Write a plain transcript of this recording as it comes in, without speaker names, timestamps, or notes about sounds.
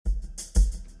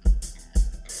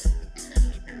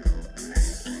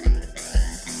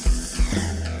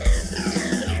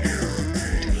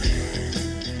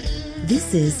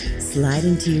This is Slide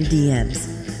Into Your DMs,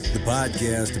 the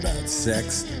podcast about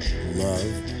sex, love,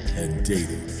 and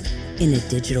dating in a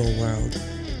digital world.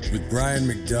 With Brian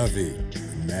Macduffee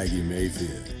and Maggie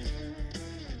Mayfield.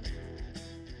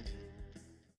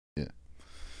 Yeah.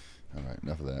 All right,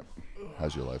 enough of that.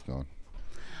 How's your life going?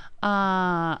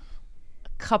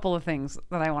 Couple of things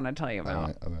that I want to tell you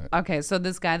about. All right. Okay, so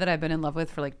this guy that I've been in love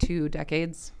with for like 2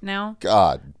 decades now.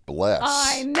 God bless.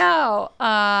 I know.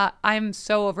 I'm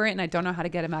so over it, and I don't know how to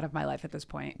get him out of my life at this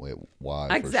point. Wait,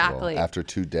 why? Exactly. After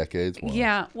 2 decades? Why?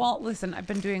 Yeah. Well, listen, I've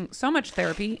been doing so much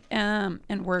therapy and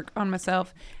work on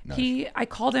myself. Nice. I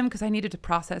called him because I needed to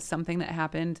process something that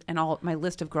happened, and all my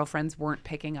list of girlfriends weren't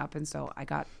picking up, and so I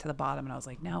got to the bottom, and I was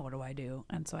like, now what do I do?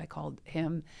 And so I called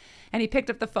him, and he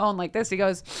picked up the phone like this. He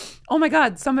goes, "Oh my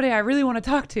God, somebody I really want to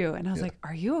talk to." And I was like,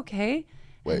 "Are you okay?"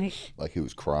 Wait, like he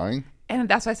was crying? And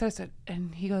that's what I said.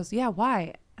 And he goes, "Yeah,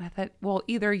 why?" And I thought, well,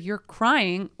 either you're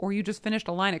crying or you just finished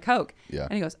a line of Coke. Yeah.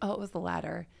 And he goes, "Oh, it was the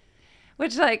latter,"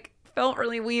 which like felt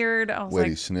really weird. I was Wait,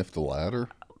 like, he sniffed the ladder?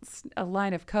 a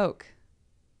line of Coke.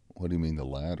 What do you mean the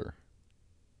ladder?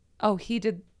 Oh, he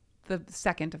did the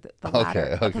second of the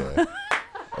ladder. Okay.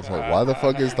 I was like, why the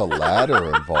fuck is the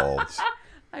ladder involved?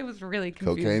 I was really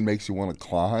confused. Cocaine makes you want to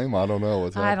climb? I don't know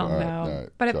what's I happening. don't know. All right.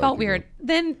 But it Sorry, felt keep weird. going.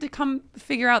 Then to come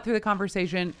figure out through the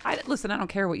conversation, listen, I don't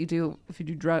care what you do. If you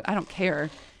do drugs, I don't care.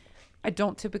 I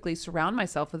don't typically surround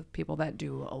myself with people that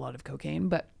do a lot of cocaine.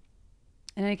 But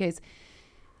in any case,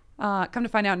 come to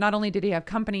find out, not only did he have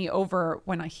company over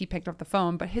when he picked up the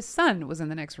phone, but his son was in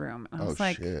the next room. And I was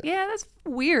like, shit. yeah, that's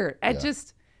weird. Yeah.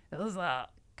 It was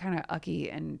kind of ucky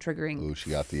and triggering. Ooh, she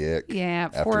got the ick. Yeah.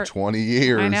 After 20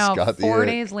 years, I know. got the 4 ick.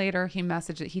 days later,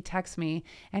 he texts me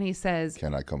and he says,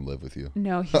 Can I come live with you?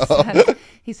 no,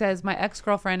 he says, my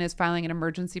ex-girlfriend is filing an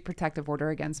emergency protective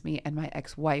order against me, and my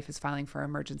ex-wife is filing for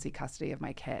emergency custody of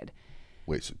my kid.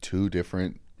 Wait, so 2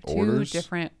 different orders? 2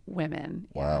 different women.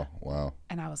 Wow.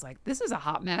 And I was like, this is a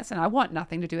hot mess, and I want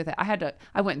nothing to do with it.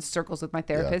 I went in circles with my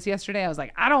therapist yesterday. I was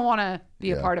like, I don't want to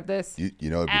be a part of this. You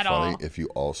know, it'd be at funny all. if you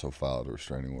also filed a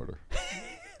restraining order.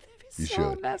 You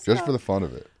so should. messed Just up. for the fun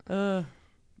of it.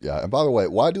 Yeah. And by the way,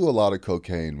 why do a lot of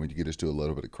cocaine when you could just do a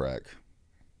little bit of crack?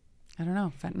 I don't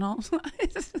know. Fentanyl?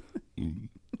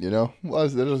 You know? Well,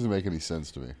 that doesn't make any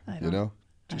sense to me. You know?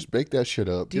 Just bake that shit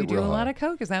up. Do you get do a real lot high. of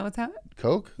Coke? Is that what's happening?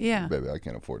 Coke? Yeah. Baby, I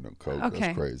can't afford no Coke. Okay.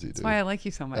 That's crazy, dude. That's why I like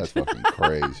you so much. That's fucking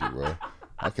crazy, bro.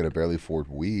 I could have barely afford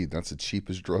weed. That's the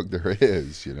cheapest drug there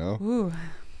is, you know? Ooh.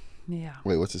 Yeah.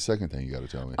 Wait, what's the second thing you got to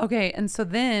tell me? Okay, and so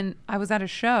then I was at a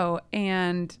show,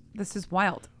 and this is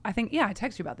wild. I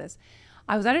texted you about this.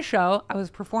 I was at a show. I was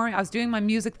performing. I was doing my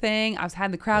music thing. I was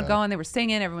had the crowd going. They were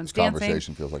singing. Everyone's dancing.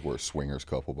 Conversation feels like we're a swingers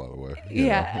couple, by the way.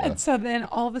 Yeah. And so then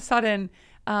all of a sudden,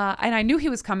 and I knew he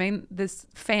was coming, this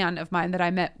fan of mine that I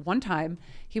met one time,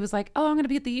 he was like, "Oh, I'm going to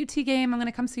be at the UT game. I'm going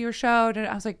to come see your show."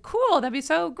 I was like, "Cool. That'd be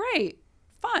so great.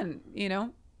 Fun," you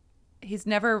know? He's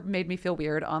never made me feel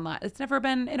weird online. It's never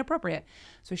been inappropriate.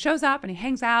 So he shows up and he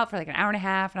hangs out for like an hour and a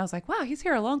half. And I was like, wow, he's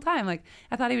here a long time. Like,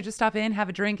 I thought he would just stop in, have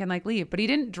a drink, and like leave. But he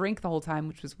didn't drink the whole time,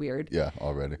 which was weird. Yeah,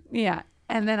 already. Yeah.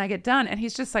 And then I get done and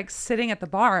he's just like sitting at the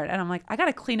bar. And I'm like, I got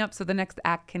to clean up so the next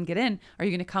act can get in. Are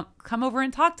you going to come over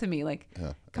and talk to me? Like,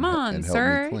 come on, and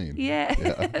sir. help me clean. Yeah.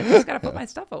 I just got to put my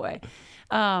stuff away.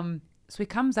 So he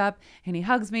comes up and he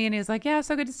hugs me and he's like, "Yeah,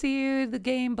 so good to see you, the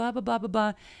game, blah, blah, blah, blah,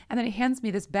 blah." And then he hands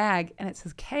me this bag and it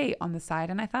says K on the side.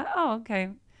 And I thought, oh, okay.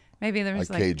 Maybe there's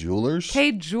Like K Jewelers?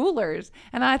 K Jewelers.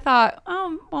 And I thought,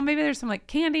 oh, well, maybe there's some like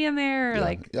candy in there or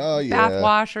like bath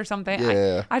wash or something.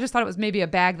 Yeah. I just thought it was maybe a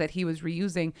bag that he was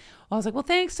reusing. Well, I was like, well,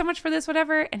 thanks so much for this,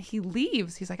 whatever. And he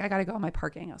leaves. He's like, I got to go on my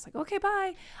parking. I was like, okay,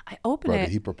 bye. I open Bro, it.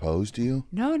 did he propose to you?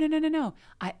 No.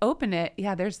 I open it.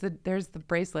 Yeah, there's the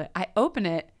bracelet. I open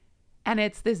it. And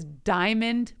it's this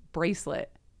diamond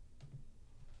bracelet.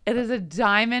 It is a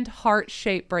diamond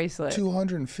heart-shaped bracelet.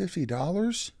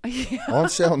 $250? Yeah. On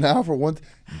sale now for one.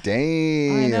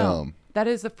 Damn. I know. That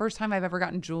is the first time I've ever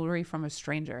gotten jewelry from a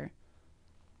stranger.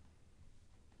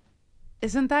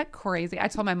 Isn't that crazy? I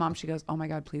told my mom, she goes, "Oh my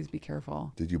God, please be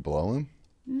careful." Did you blow him?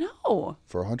 No.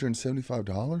 For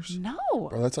 $175? No.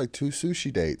 Bro, that's like 2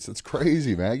 sushi dates. That's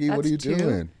crazy, Maggie. What are you That's 2?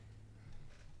 doing?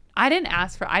 I didn't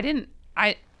ask for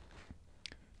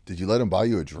Did you let him buy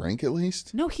you a drink at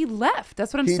least? No, he left.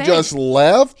 That's what I'm He saying. just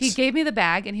left? He gave me the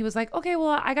bag and he was like, "Okay,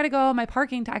 well, I got to go. My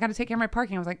parking. I got to take care of my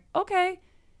parking." I was like, "Okay."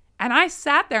 And I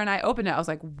sat there and I opened it. I was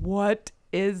like, "What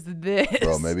is this?"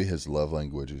 Bro, maybe his love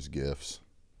language is gifts.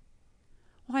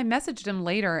 Well, I messaged him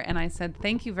later and I said,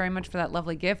 "Thank you very much for that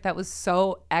lovely gift. That was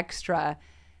so extra."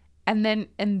 And then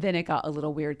it got a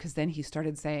little weird because then he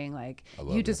started saying like,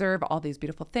 you deserve all these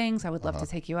beautiful things. I would love to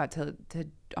take you out to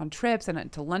on trips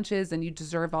and to lunches, and you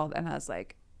deserve all. And I was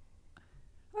like,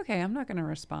 okay, I'm not going to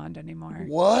respond anymore.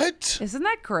 What? Isn't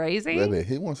that crazy? Baby,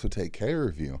 he wants to take care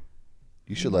of you.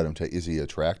 You should let him take. Is he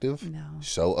attractive? No.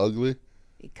 So ugly?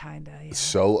 Kinda, yeah.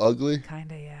 So ugly?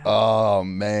 Kinda, yeah. Oh,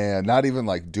 man. Not even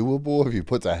like doable if you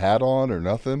put the hat on or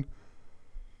nothing?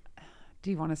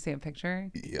 Do you want to see a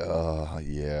picture?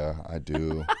 Yeah, I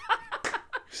do.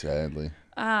 Sadly.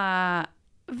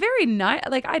 Very nice.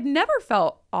 Like, I'd never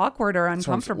felt awkward or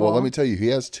uncomfortable. Well, let me tell you, he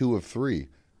has 2 of 3.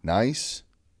 Nice.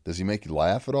 Does he make you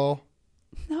laugh at all?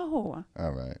 No.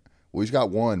 All right. Well, he's got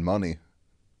 1, money.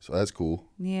 So that's cool.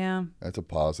 Yeah. That's a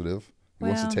positive. He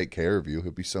wants to take care of you.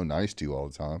 He'll be so nice to you all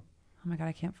the time. Oh my God,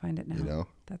 I can't find it now. You know?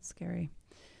 That's scary.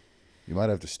 You might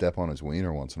have to step on his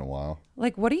wiener once in a while.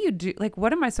 Like, what do you do? Like,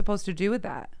 what am I supposed to do with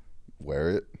that? Wear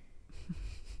it.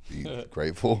 Be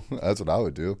grateful. That's what I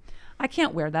would do. I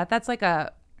can't wear that. That's like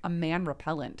a man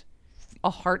repellent. A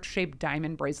heart-shaped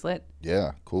diamond bracelet.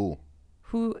 Yeah, cool.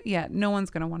 Yeah, no one's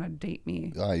going to want to date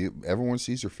me. Everyone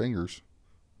sees your fingers.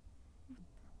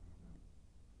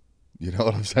 You know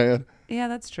what I'm saying? Yeah,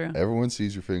 that's true. Everyone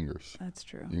sees your fingers. That's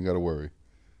true. You ain't got to worry.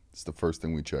 It's the first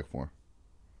thing we check for.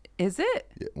 Is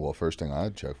it? Yeah, well, first thing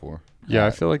I'd check for. Yeah,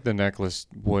 I feel like the necklace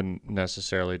wouldn't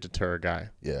necessarily deter a guy.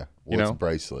 Yeah. You Well, it's know? a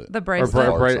bracelet. The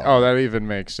bracelet. That even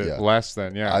makes it less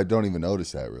than, I don't even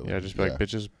notice that really. Yeah, just be like,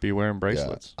 bitches be wearing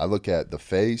bracelets. Yeah. I look at the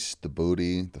face, the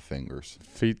booty, the fingers.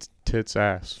 Feet, tits,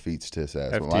 ass. Feet, tits,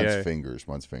 ass. Well, FDA.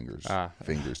 Mine's fingers. Ah.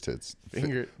 Fingers, tits.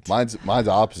 Finger. Mine's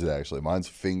opposite, actually. Mine's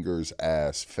fingers,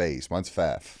 ass, face. Mine's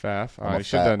faff. Faff. I'm a You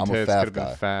should have done I'm a tits. faff Could have guy.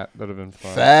 been fat. That would have been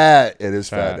fun. Fat. It is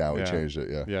fat now. We yeah. changed it,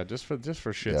 yeah. Yeah, just for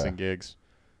shits and gigs.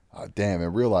 Damn,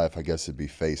 in real life, I guess it'd be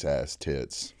face, ass,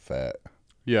 tits, fat.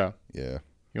 Yeah. Yeah.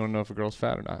 You want to know if a girl's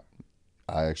fat or not?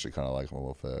 I actually kind of like them a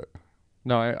little fat.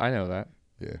 No, I know that.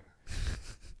 Yeah.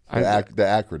 The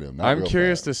acronym. Not I'm real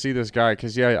curious fat. to see this guy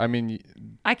because, yeah, I mean,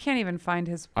 I can't even find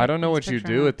his. I don't know his what you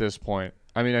picture do now. at this point.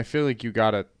 I mean, I feel like you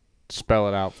got to spell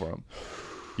it out for him.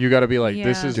 You got to be like,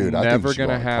 this Yeah. is Dude, I think never we should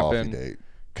going to go on a coffee happen. date.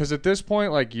 Because at this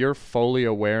point, like, you're fully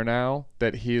aware now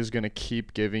that he is going to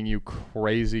keep giving you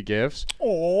crazy gifts.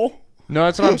 Oh. No,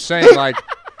 that's what I'm saying. Like,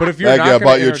 but if you're Maggie, not I bought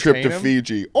going to you a trip entertain to him,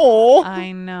 Fiji. Oh.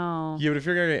 I know. yeah, but if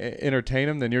you're going to entertain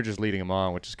him, then you're just leading him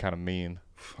on, which is kind of mean.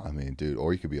 I mean, dude,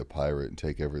 or you could be a pirate and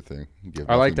take everything. And give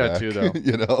I like nothing that back, too,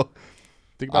 though. You know?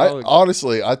 Think about it.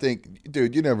 Honestly, I think,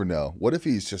 dude, you never know. What if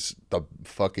he's just the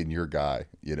fucking your guy,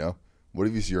 you know? What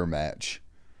if he's your match?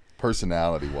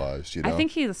 Personality-wise, you know? I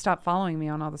think he stopped following me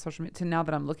on all the social media now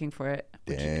that I'm looking for it.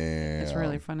 Which Damn. It's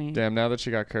really funny. Damn, now that she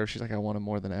got curved, she's like, I want him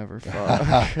more than ever. Fuck.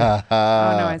 Oh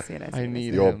no, I see it. I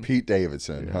need The old him. Pete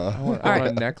Davidson, huh? I want All right.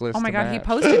 a necklace. Oh my to God, he match.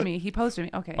 posted me. He posted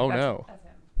me. Okay. Oh that's no. him.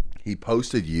 He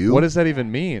posted you? What does that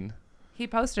even mean? He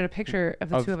posted a picture of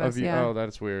the two of us. you? Yeah. Oh,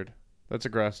 that's weird. That's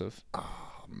aggressive. Oh,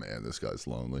 man, this guy's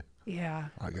lonely. Yeah.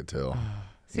 I could tell.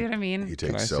 See what I mean? He Can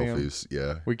takes I see him? selfies.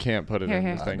 Yeah. We can't put it Here, in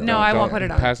here. this thing. No, I won't Don't put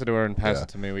it on. Pass it to her and pass Yeah. it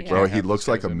to me. We Yeah. can't Bro, have he this looks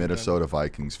like a guy's image in. Minnesota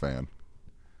Vikings fan.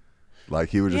 Like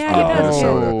he would just Yeah, be he a does,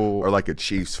 Minnesota too. or like a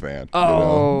Chiefs fan.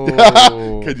 Oh. You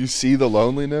know? Can you see the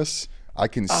loneliness? I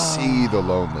can see the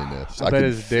loneliness. I bet can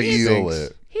his dick feel stinks.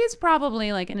 it. He's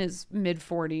probably like in his mid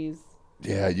 40s.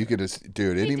 Yeah, you could just,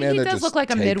 dude. Any He man that does just look like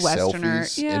a takes Midwesterner.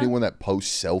 selfies, Yeah. anyone that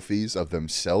posts selfies of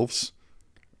themselves,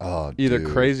 oh, Either dude,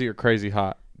 crazy or crazy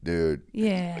hot. dude.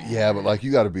 Yeah. Yeah, but like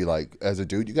you got to be like, as a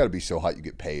dude, you got to be so hot you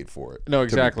get paid for it. No, to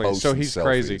be exactly. So posting he's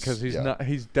crazy selfies. because he's Yeah. not.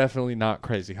 He's definitely not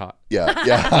crazy hot. Yeah,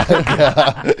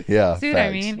 yeah, yeah. See what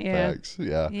I facts, mean? Yeah. facts,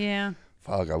 yeah. Yeah.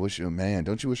 Fuck, I wish you, man.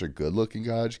 Don't you wish a good-looking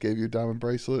guy just gave you a diamond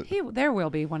bracelet? There will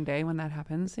be one day when that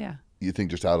happens. Yeah. You think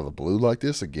just out of the blue like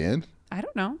this again? I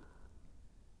don't know.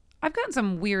 I've gotten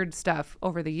some weird stuff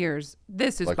over the years.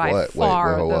 This is Like by what? Wait,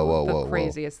 far whoa, the whoa.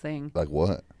 craziest thing. Like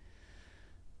what?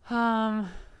 I'm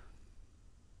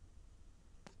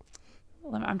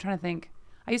trying to think.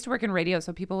 I used to work in radio,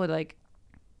 so people would like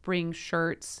bring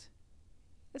shirts,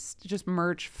 just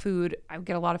merch, food. I would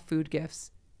get a lot of food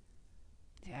gifts.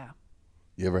 Yeah.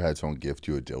 You ever had someone gift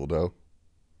you a dildo?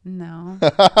 No. I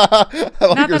like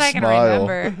Not your that I can smile.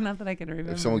 remember. Not that I can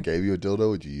remember. If someone gave you a dildo,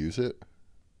 would you use it?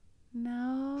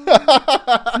 No.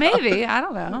 Maybe. I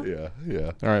don't know. Yeah,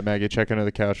 yeah. All right, Maggie, check under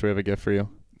the couch. We have a gift for you.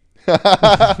 What?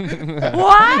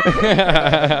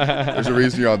 There's a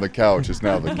reason you're on the couch. It's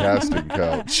now the casting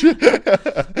couch.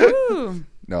 Ooh.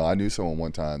 No, I knew someone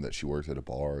one time that she worked at a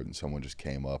bar and someone just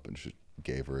came up and just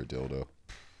gave her a dildo.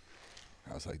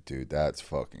 I was like, dude, that's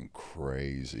fucking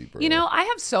crazy, bro. You know, I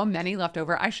have so many left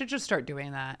over. I should just start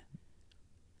doing that.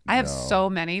 I have No, so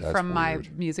many that's from my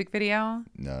weird. music video.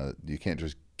 No, you can't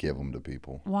just give them to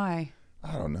people. Why?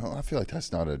 I don't know. I feel like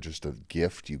that's not just a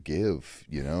gift you give,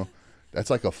 That's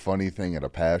like a funny thing at a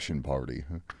passion party,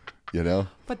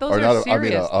 But those or are not.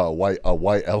 serious. A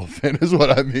white elephant is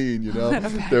what I mean, At a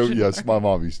There- passion yes, my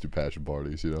mom used to do passion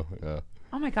parties, Yeah.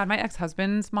 Oh my God, my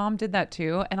ex-husband's mom did that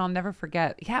too. And I'll never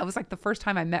forget. Yeah, it was like the first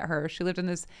time I met her. She lived in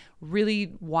this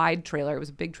really wide trailer. It was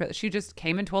a big trailer. She just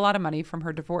came into a lot of money from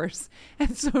her divorce.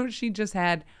 And so she just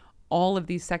had all of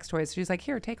these sex toys. She's like,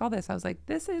 here, take all this. I was like,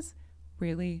 this is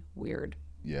really weird.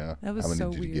 Yeah. That was How many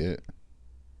so did you weird. get?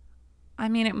 I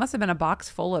mean, it must have been a box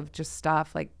full of just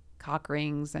stuff like cock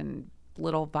rings and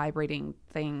little vibrating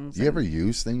things. You ever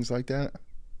use things like that?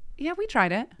 Yeah, we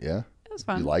tried it. Yeah. It was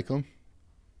fun. You like them?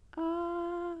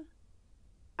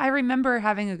 I remember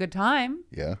having a good time.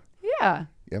 Yeah. Yeah.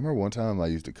 Yeah, I remember one time I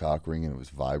used a cock ring and it was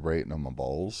vibrating on my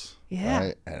balls. Yeah.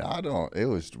 Right? And it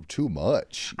was too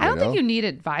much. I don't think you need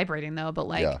it vibrating though, but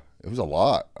like Yeah, it was a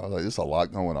lot. I was like, there's a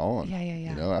lot going on.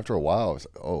 Yeah. After a while, I was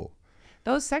like, oh,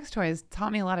 those sex toys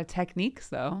taught me a lot of techniques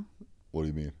though. what do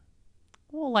you mean?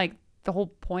 Well, like the whole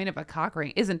point of a cock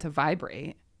ring isn't to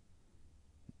vibrate.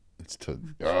 It's to.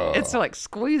 It's to like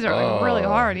squeeze it like really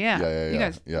hard. Yeah. Yeah. You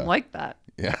guys Yeah. like that.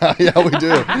 Yeah, yeah, we do.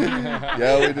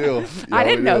 Yeah, we do. I Yeah,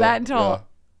 didn't we know do. that until Yeah.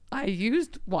 I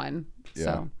used one. Yeah.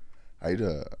 So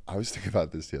I was thinking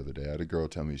about this the other day. I had a girl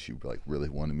tell me she really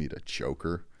wanted me to choke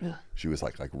her. She was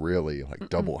like really like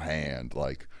double hand,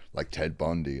 like Ted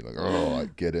Bundy,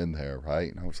 like get in there, right?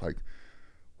 And I was like,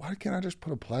 why can't I just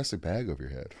put a plastic bag over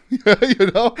your head?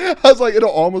 I was like, it'll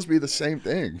almost be the same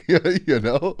thing,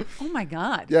 oh my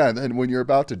God. Yeah, and then when you're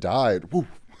about to die, woof,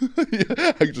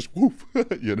 I can just woof,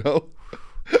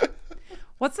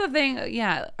 What's the thing?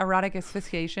 Yeah, erotic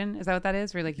asphyxiation. Is that what that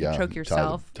is? Where like you choke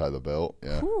yourself? Tie the belt.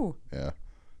 Yeah. Ooh. Yeah.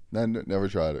 Never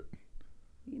tried it.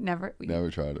 Never. Never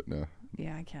tried it. No.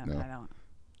 Yeah, I can't. No. I don't.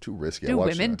 Too risky. Do I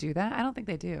watched women that. do that? I don't think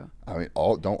they do. I mean,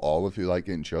 don't all of you like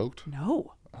getting choked?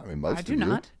 No. I mean, most I of do you.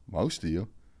 not. Most of you.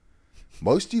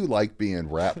 Most of you like being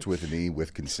wrapped with an E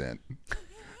with consent.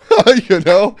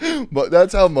 But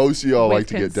that's how most of y'all With like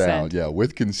to get down. consent. Yeah,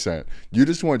 with consent. You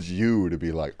just want you to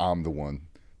be like, I'm the one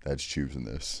that's choosing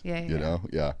this. Yeah, You yeah. know?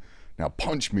 Yeah. Now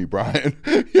punch me, Brian.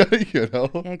 Yeah.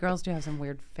 Yeah, girls do have some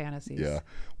weird fantasies. Yeah.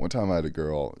 One time I had a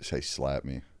girl say slap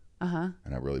me. Uh-huh.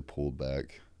 And I really pulled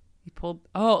back. You pulled.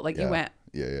 Oh, like Yeah. you went.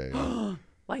 Yeah.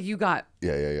 Like you got.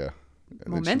 Yeah. And then she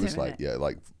Momentum was in like, it. yeah,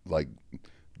 like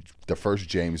the first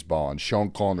James Bond, Sean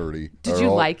Connery. Did you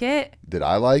like it? Did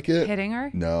I like it? Hitting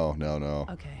her? No.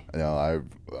 Okay. No,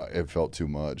 it felt too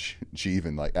much. She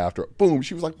even like after boom,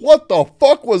 she was like, "What the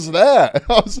fuck was that?"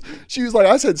 She was like,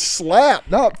 "I said slap,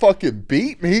 not fucking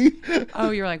beat me."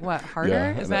 Oh, you're like what? Harder?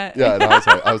 Yeah, Is and that? yeah, and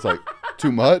I was like,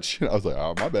 too much. And I was like,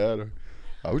 "Oh, my bad."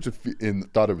 I was just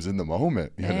thought it was in the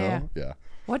moment, you know? Yeah.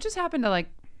 What just happened to like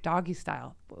doggy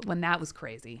style when that was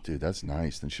crazy? Dude, that's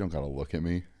nice. Then she don't gotta look at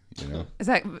me, you know? Is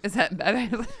that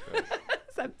better?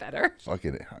 Is that better?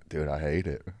 Fucking dude, I hate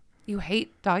it. You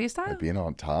hate doggy style? Like being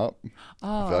on top.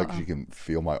 Oh, I feel like you can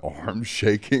feel my arms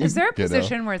shaking. is there a you know?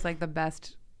 position where it's like the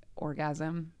best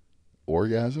orgasm?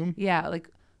 Orgasm? Yeah,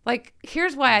 like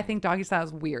here's why I think doggy style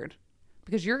is weird,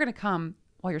 because you're gonna come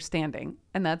while you're standing,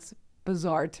 and that's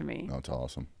bizarre to me. No, it's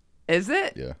awesome. Is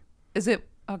it? Yeah. Is it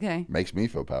okay? Makes me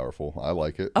feel powerful. I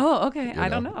like it. Oh, okay. you I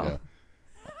don't know. Yeah.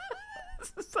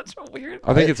 This is such a weird.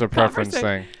 I think it's a preference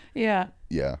conversation. thing. Yeah.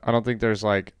 Yeah. I don't think there's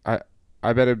like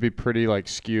I bet it'd be pretty like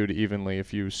skewed evenly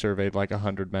if you surveyed like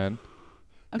 100 men.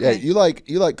 Yeah, Okay. you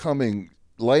like coming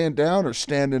laying down or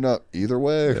standing up. Either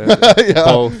way. Yeah. Yeah.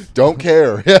 Both. Don't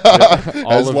care. Yeah.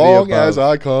 All As of the long as above.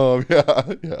 I come.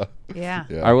 Yeah. Yeah. Yeah.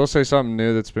 Yeah. I will say something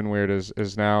new that's been weird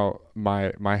is now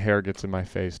my hair gets in my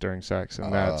face during sex,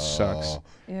 and that sucks.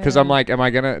 Because I'm like,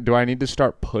 do I need to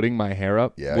start putting my hair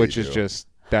up? Yeah, Which you is do. just,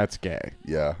 that's gay.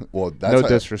 Yeah. Well, that's No how-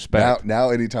 disrespect. Now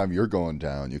anytime you're going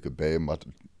down, you could babe about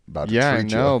to Yeah, I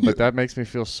treat know, you. but that makes me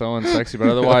feel so unsexy. But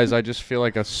otherwise, I just feel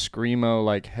like a screamo,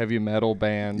 like heavy metal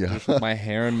band, Yeah. just with my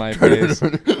hair in my face.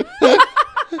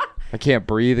 I can't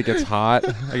breathe. It gets hot.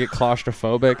 I get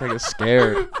claustrophobic. I get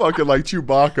scared. Fucking like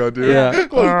Chewbacca, dude. Yeah.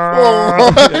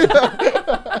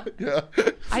 Yeah.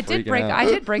 I did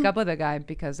break up with a guy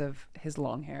because of his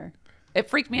long hair. It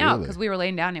freaked me out Really? because we were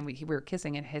laying down and we were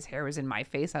kissing and his hair was in my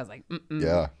face. I was like,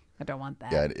 Yeah. I don't want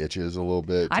that. Yeah, it itches a little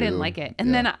bit. I didn't too. like it. And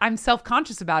Yeah. then I'm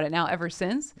self-conscious about it now ever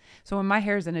since. So when my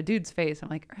hair's in a dude's face, I'm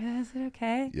like, is it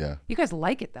okay? Yeah. You guys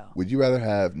like it though. Would you rather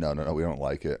have no, we don't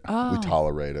like it. Oh. We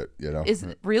tolerate it, you know. Is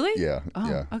it really? Yeah. Oh,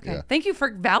 Yeah. okay. Yeah. Thank you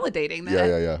for validating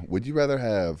that. Yeah. Would you rather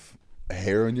have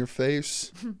hair in your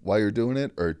face while you're doing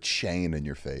it or a chain in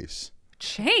your face?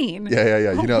 chain?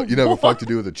 Yeah. You never fucked a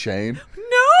dude with a chain?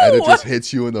 No. And it just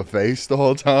hits you in the face the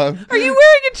whole time? Are you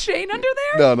wearing a chain under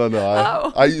there?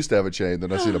 No. I used to have a chain.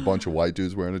 Then I seen a bunch of white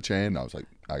dudes wearing a chain. And I was like,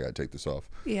 I got to take this off.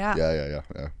 Yeah.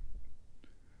 Yeah.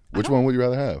 Which one would you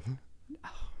rather have?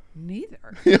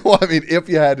 Neither. Well, I mean, if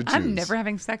you had to choose. I'm never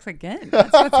having sex again.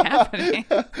 That's what's happening.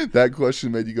 That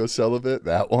question made you go celibate?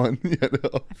 That one?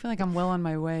 I feel like I'm well on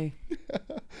my way.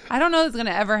 I don't know if it's going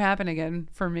to ever happen again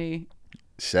for me.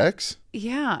 Sex?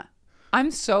 Yeah. I'm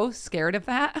so scared of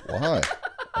that. Why?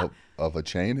 Of a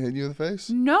chain hitting you in the face?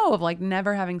 No, of like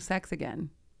never having sex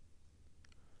again.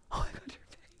 Oh my God, your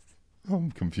face.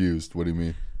 I'm confused. What do you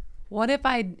mean? What if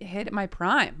I hit my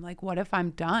prime? Like, what if I'm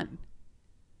done?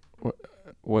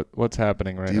 What's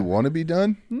happening right Do you now? want to be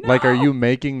done? No. Like, are you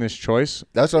making this choice?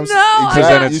 That's what I'm No, saying. Because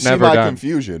then it's you see never my done.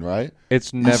 confusion, right?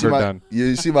 It's You see never my- done.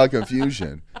 You see my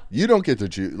confusion. You don't get to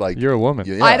choose. Like You're a woman.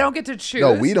 Yeah. I don't get to choose.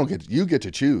 No, we don't get. You get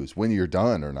to choose when you're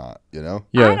done or not. You know.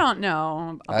 Yeah. I don't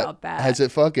know about that. Has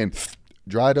it fucking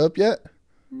dried up yet?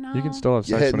 No. You can still have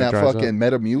You sex hitting when it that dries fucking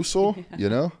up. Metamucil? You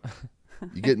know.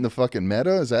 You getting the fucking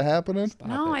meta? Is that happening?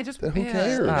 No, I just. Then who yeah.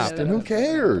 cares? Stop. Then who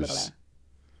cares?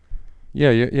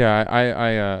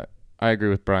 Yeah. I agree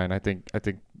with Brian. I think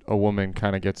a woman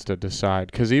kind of gets to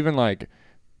decide, because even like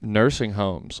nursing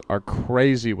homes are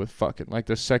crazy with fucking, like,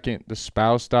 the second the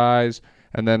spouse dies,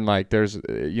 and then like there's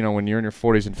when you're in your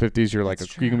 40s and 50s, you're like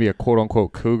you can be a quote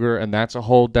unquote cougar, and that's a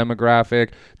whole demographic.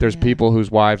 There's people whose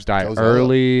wives die Goes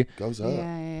early. Goes up.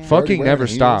 Yeah. Fucking Already never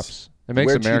wearing stops. heels. It makes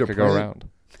Wear America cheetah go print. around.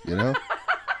 You know.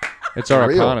 It's our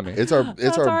real. economy. It's our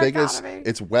That's our biggest. economy.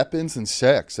 It's weapons and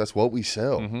sex. That's what we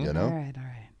sell. Mm-hmm. You know. All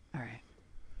right.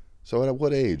 So at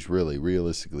what age, really,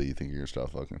 realistically, you think you're gonna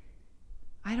stop fucking?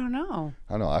 I don't know.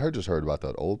 I know. I just heard about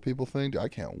that old people thing. Dude, I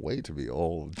can't wait to be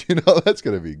old. You know, that's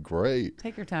gonna be great.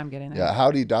 Take your time getting there. Yeah.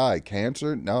 How'd he die?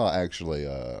 Cancer? No, actually,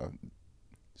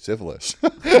 syphilis.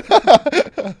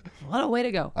 What a way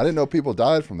to go. I didn't know people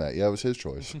died from that. Yeah, it was his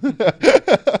choice.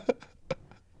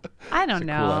 I don't Cool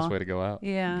know. ass way to go out.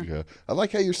 Yeah. Yeah. I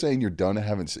like how you're saying you're done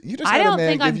having. You just I had a don't man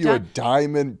think give I'm you a done.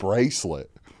 diamond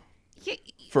bracelet Yeah,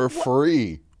 for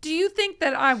free. do you think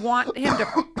that I want him to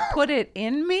put it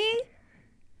in me?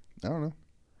 I don't know.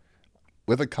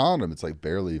 With a condom, it's like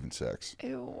barely even sex.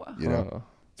 Ew. You know,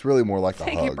 it's really more like a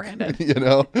Thank hug. you, Brandon. You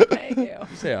know, Thank you.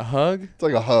 You say a hug? it's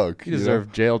like a hug. You know?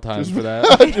 deserve jail time for that.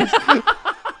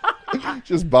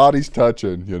 Just bodies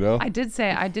touching. You know. I did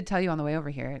tell you on the way over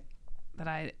here that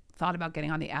I thought about getting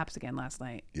on the apps again last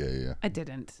night. Yeah. I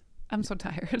didn't. I'm so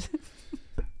tired.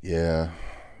 Yeah.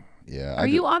 Are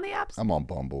you on the apps? I'm on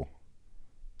Bumble,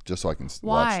 just so I can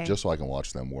Why? watch. Just so I can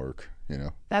watch them work. You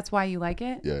know. That's why you like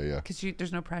it? Yeah. Because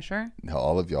there's no pressure? No,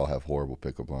 all of y'all have horrible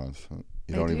pickup lines.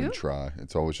 You don't even do? try.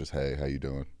 It's always just, hey, how you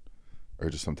doing? Or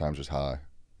just sometimes just hi.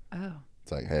 Oh.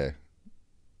 It's like, hey.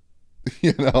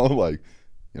 You know, like,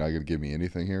 you're not going to give me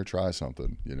anything here? Try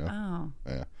something, you know? Oh.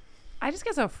 Yeah. I just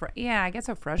get so I get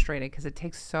so frustrated because it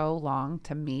takes so long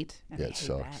to meet. And Yeah, I it hate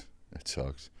sucks. that. It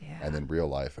sucks. Yeah. And then real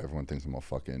life, everyone thinks I'm a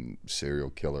fucking serial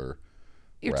killer.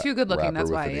 You're too good looking. rapper That's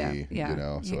with why. an Yeah. E, Yeah. You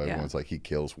know, so Yeah. everyone's like, he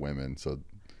kills women. So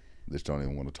they just don't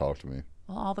even want to talk to me.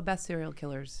 Well, all the best serial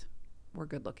killers were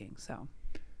good looking. So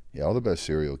Yeah, all the best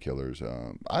serial killers.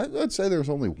 I'd say there's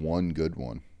only one good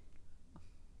one.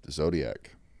 The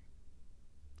Zodiac.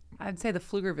 I'd say the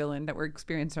Pfluger villain that we're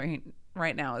experiencing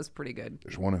right now is pretty good.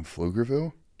 There's one in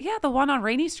Pflugerville? Yeah, the one on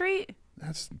Rainy Street.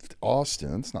 That's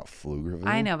Austin. It's not Pflugerville.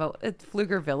 I know, but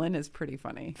Pfluger villain is pretty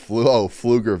funny.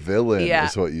 Pfluger villain Yeah.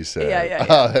 is what you said.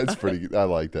 Yeah. That's pretty good. I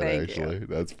like that, Thank actually.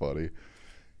 That's funny.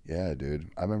 Yeah,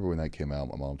 dude. I remember when that came out,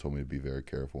 my mom told me to be very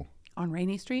careful. On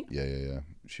Rainy Street? Yeah.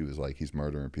 She was like, he's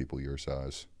murdering people your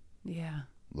size, Yeah.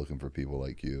 looking for people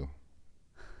like you.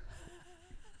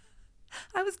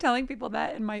 I was telling people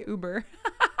that in my Uber.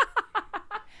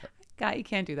 God, you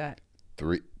can't do that.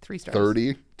 3 stars.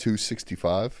 30,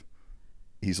 265.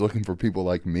 He's looking for people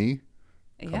like me?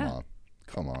 Yeah.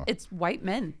 Come on. It's white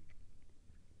men.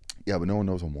 Yeah, but no one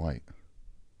knows I'm white.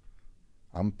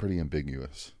 I'm pretty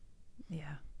ambiguous,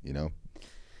 Yeah. you know?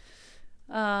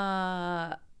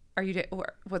 Are you?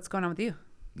 What's going on with you?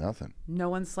 Nothing. No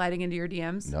one's sliding into your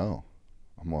DMs. No.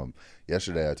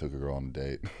 Yesterday I took a girl on a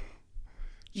date.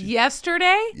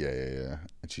 Yesterday? Yeah.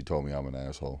 And she told me I'm an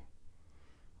asshole.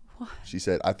 What? She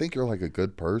said, I think you're like a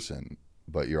good person,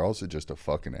 but you're also just a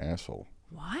fucking asshole.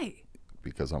 Why?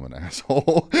 Because I'm an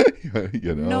asshole.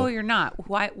 You know? No, you're not.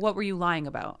 Why? What were you lying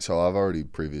about? So I've already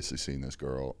previously seen this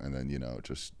girl, and then,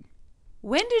 just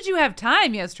When did you have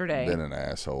time yesterday? been an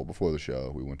asshole. Before the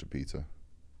show, we went to pizza.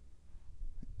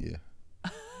 Yeah.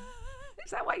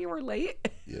 Is that why you were late?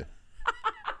 Yeah.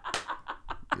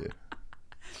 Yeah.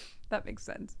 That makes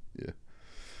sense. Yeah.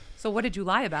 So what did you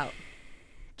lie about?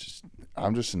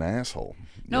 I'm just an asshole.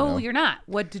 No, you're not.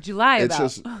 What did you lie about?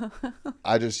 It's just,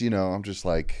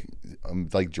 I'm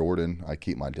like Jordan. I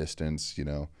keep my distance,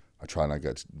 I try not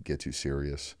to get too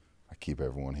serious. I keep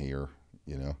everyone here,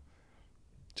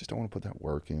 Just don't want to put that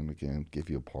work in again, give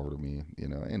you a part of me, ain't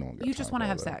no one got You just want to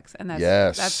have that. sex, and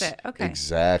that's it. Okay.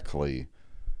 Exactly.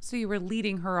 So you were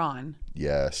leading her on.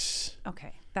 Yes.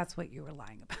 Okay. That's what you were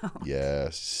lying about.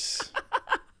 Yes.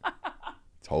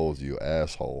 Told you,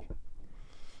 asshole.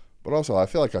 But also, I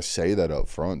feel like I say that up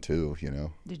front, too,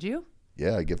 Did you?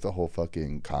 Yeah, I give the whole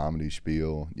fucking comedy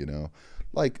spiel,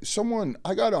 Like,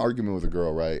 I got an argument with a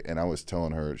girl, right? And I was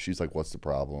telling her, she's like, what's the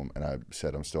problem? And I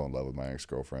said, I'm still in love with my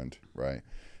ex-girlfriend, right?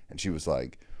 And she was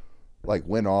like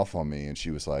went off on me, and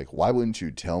she was like, why wouldn't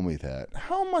you tell me that?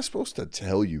 How am I supposed to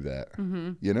tell you that?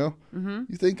 Mm-hmm.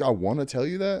 You think I want to tell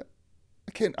you that?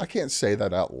 I can't say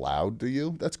that out loud to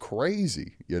you. That's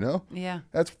crazy, Yeah.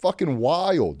 That's fucking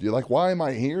wild. You're like, why am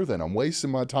I here then? I'm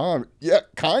wasting my time. Yeah,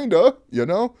 kinda,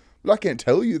 but I can't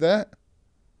tell you that.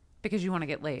 Because you want to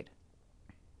get laid.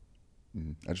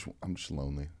 I'm just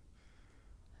lonely.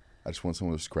 I just want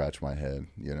someone to scratch my head,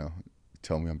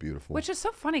 tell me I'm beautiful. Which is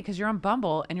so funny because you're on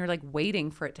Bumble and you're like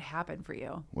waiting for it to happen for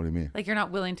you. What do you mean? Like you're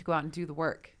not willing to go out and do the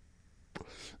work.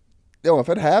 Yo, if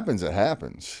it happens, it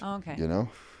happens. Oh, okay.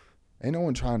 Ain't no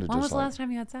one trying to When just was the last time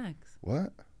you had sex?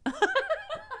 What?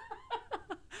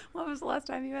 When was the last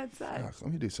time you had sex? Fuck,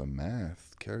 let me do some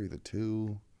math. Carry the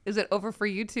 2. Is it over for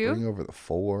you too? Bring over the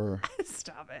 4.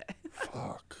 Stop it.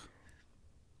 Fuck.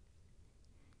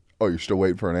 Oh, you're still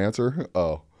waiting for an answer?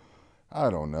 Oh, I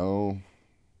don't know.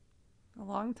 A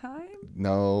long time?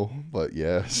 No, but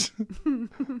yes.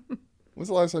 When's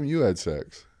the last time you had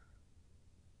sex?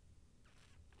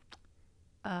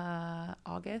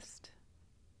 August.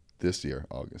 This year,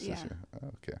 August. Yeah. This year.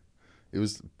 Okay. It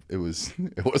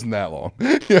wasn't that long.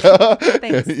 Yeah.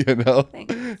 Thanks.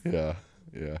 Thanks.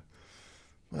 Yeah.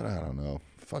 But I don't know.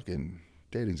 Fucking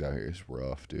dating's out here is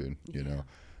rough, dude.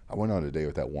 I went on a date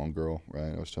with that one girl,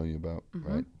 right? I was telling you about,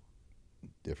 right?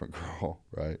 Different girl,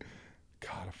 right?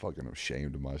 God, I'm fucking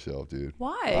ashamed of myself, dude.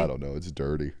 Why? I don't know. It's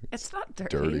dirty. It's not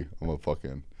dirty. Dirty. I'm a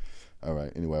fucking. All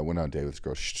right. Anyway, I went on a date with this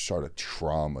girl. She started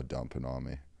trauma dumping on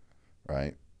me,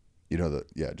 right?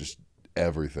 Just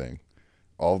everything.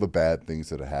 All the bad things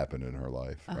that have happened in her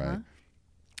life, right?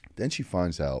 Then she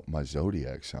finds out my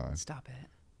zodiac sign. Stop it.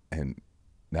 And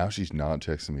now she's not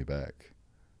texting me back.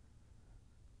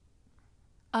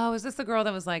 Oh, is this the girl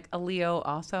that was like a Leo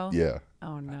also? Yeah.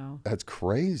 Oh, no. That's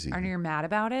crazy. Aren't you mad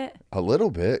about it? A little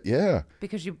bit, yeah.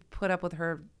 Because you put up with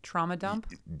her trauma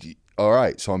dump? All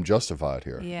right, so I'm justified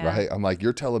here, Yeah. right? I'm like,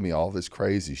 you're telling me all this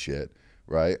crazy shit,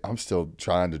 right? I'm still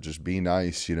trying to just be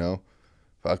nice,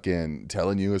 Fucking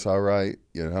telling you it's all right,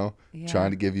 Yeah.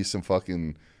 Trying to give you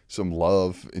some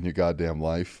love in your goddamn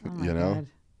life, Oh my God.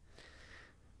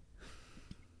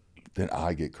 Then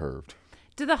I get curved.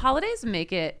 Do the holidays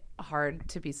make it hard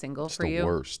to be single It's for the you?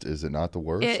 worst. Is it not the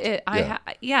worst?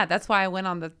 Yeah, that's why I went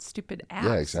on the stupid apps.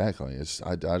 Yeah, exactly.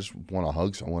 I just want to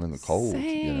hug someone in the cold,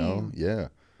 Same. Yeah.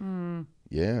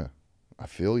 Yeah. I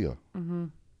feel you.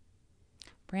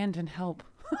 Brandon, help.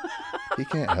 He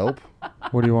can't help.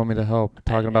 What do you want me to help?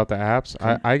 Talking about the apps?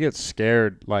 I get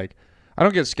scared. Like, I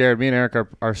don't get scared. Me and Eric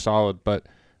are solid, but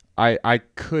I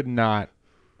could not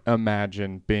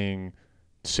imagine being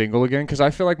single again because I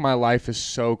feel like my life is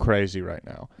so crazy right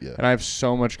now. Yeah. And I have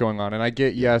so much going on. And I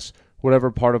get, yes,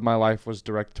 whatever part of my life was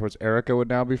directed towards Erica would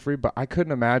now be free, but I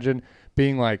couldn't imagine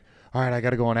being like, all right, I got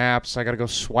to go on apps. I got to go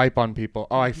swipe on people.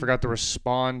 Oh, I forgot to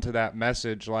respond to that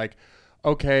message. Like,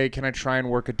 okay, can I try and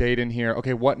work a date in here?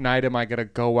 Okay, what night am I going to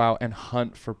go out and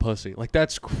hunt for pussy? Like,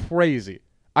 that's crazy.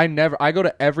 I go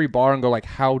to every bar and go like,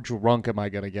 how drunk am I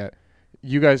going to get?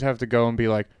 You guys have to go and be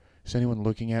like, is anyone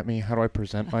looking at me? How do I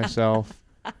present myself?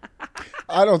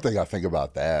 I don't think I think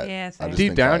about that. Yeah, I same. just Deep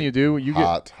think, down like, you do. You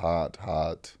get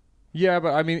hot. Yeah,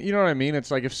 but I mean, you know what I mean? It's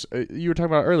like if you were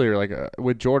talking about earlier, like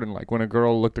with Jordan, like when a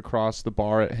girl looked across the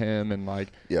bar at him and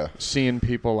like seeing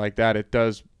people like that, it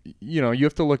does, you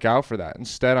have to look out for that.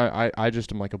 Instead, I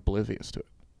just am like oblivious to it.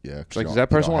 Yeah. It's like, does that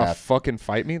person want to fucking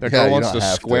fight me? That girl you wants don't to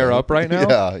have square to. up right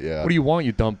now? Yeah. What do you want,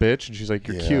 you dumb bitch? And she's like,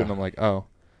 you're cute. And I'm like, oh,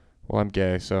 well, I'm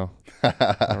gay, so I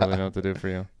don't really know what to do for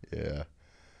you. Yeah.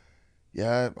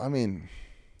 Yeah, I mean,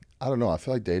 I don't know. I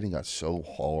feel like dating got so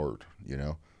hard,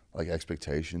 Like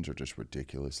expectations are just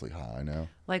ridiculously high now.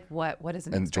 Like what? What is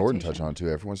an And Jordan expectation? touched on it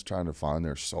too. Everyone's trying to find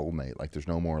their soulmate. Like there's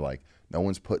no more like no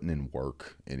one's putting in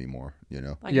work anymore,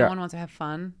 Like Yeah. no one wants to have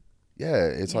fun. Yeah,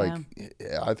 it's Yeah. like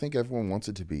I think everyone wants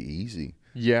it to be easy.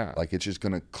 Yeah. Like it's just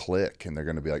gonna click and they're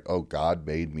gonna be like, oh, God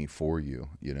made me for you,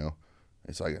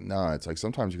 It's like, nah, it's like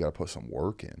sometimes you got to put some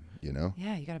work in, you know?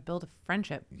 Yeah, you got to build a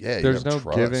friendship. Yeah, you There's gotta no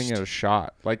trust. giving it a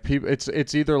shot. Like people,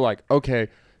 it's either like, okay,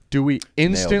 do we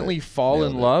instantly fall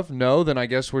in love? No, then I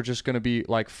guess we're just gonna be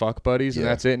like fuck buddies and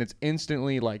that's it. And it's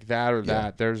instantly like that or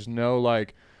that. There's no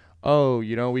like, oh,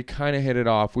 you know, we kind of hit it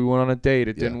off. We went on a date.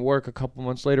 It didn't work. A couple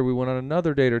months later, we went on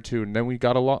another date or two, and then we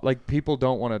got a lot. Like people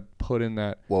don't want to put in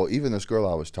that. Well, even this girl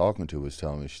I was talking to was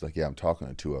telling me, she's like, yeah, I'm talking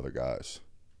to 2 other guys.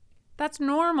 That's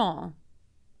normal.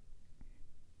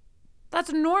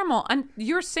 That's normal. And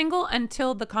you're single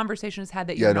until the conversation is had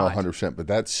that you're not. Yeah, no, 100%. But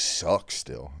that sucks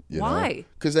still. Why?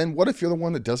 Because then what if you're the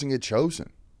one that doesn't get chosen?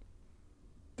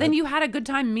 Then you had a good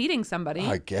time meeting somebody.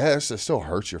 I guess. It still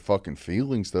hurts your fucking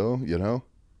feelings, though, you know?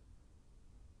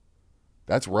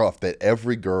 That's rough that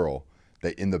every girl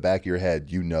that in the back of your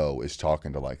head, you know, is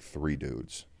talking to like 3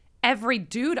 dudes. Every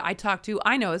dude I talk to,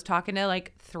 I know, is talking to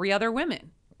like 3 other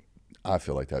women. I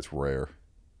feel like that's rare.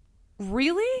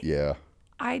 Really? Yeah.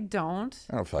 I don't.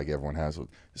 I don't feel like everyone has one.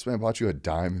 This man bought you a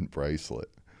diamond bracelet.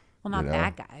 Well, not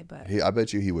that guy, but I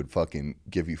bet you he would fucking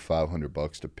give you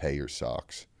 $500 to pay your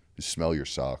socks, to smell your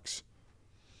socks.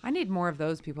 I need more of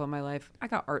those people in my life. I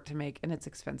got art to make, and it's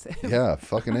expensive. Yeah,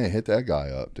 fucking A, hit that guy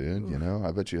up, dude. You know,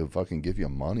 I bet you he'll fucking give you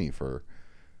money for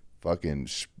fucking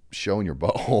showing your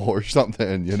butthole or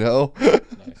something, you know? Nice.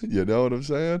 You know what I'm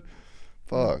saying?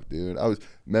 Fuck, dude.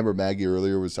 Remember Maggie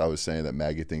earlier I was saying that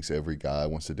Maggie thinks every guy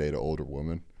wants to date an older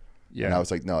woman. Yeah. And I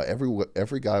was like, no,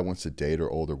 every guy wants to date an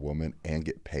older woman and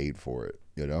get paid for it,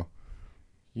 you know?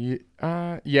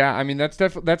 Yeah, I mean that's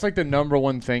like the number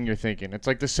one thing you're thinking. It's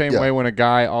like the same way when a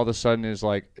guy all of a sudden is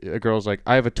like, a girl's like,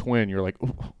 I have a twin. You're like,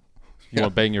 ooh, you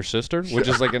want to bang your sister? Which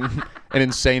is like an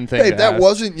insane thing. Hey, that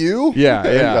wasn't you?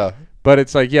 Yeah. But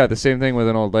it's like, the same thing with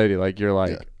an old lady. Like you're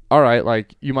like, all right,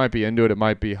 like you might be into it. It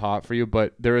might be hot for you,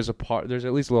 but there's at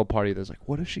least a little party that's like,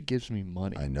 what if she gives me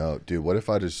money? I know, dude. What if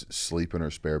I just sleep in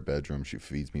her spare bedroom? She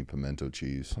feeds me pimento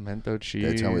cheese.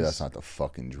 They tell me that's not the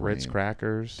fucking dream. Ritz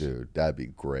crackers. Dude, that'd be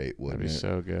great, wouldn't it?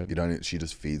 That'd be so good. She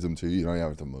just feeds them to you. You don't even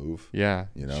have to move. Yeah.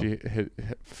 You know? She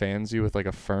fans you with like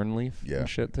a fern leaf and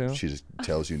shit too. She just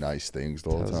tells you nice things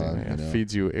the whole time. You know?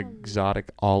 Feeds you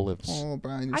exotic olives. Oh,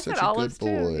 Brian, you're such a good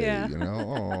boy. Yeah. You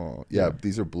know? Oh. Yeah,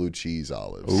 these are blue cheese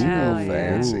olives. Ooh,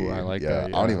 fancy. Ooh, I like that.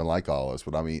 Yeah. I don't even like olives,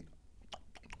 but I mean,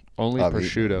 only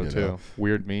prosciutto too.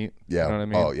 Weird meat. Yeah. You know what I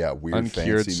mean? Oh yeah, weird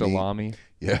uncured fancy salami. Meat.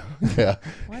 Yeah.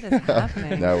 What is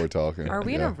happening? Now we're talking. Are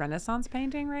we in a Renaissance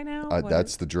painting right now?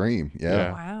 That's the dream.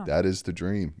 Yeah. Wow. That is the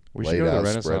dream. We should go to the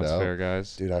Renaissance Fair,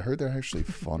 guys. Dude, I heard they're actually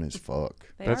fun as fuck.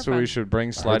 That's what we should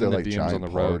bring. Slide in the DMs on the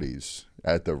road. Parties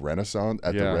at the Renaissance,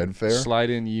 at the Red Fair. Slide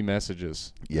in ye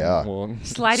messages. Yeah.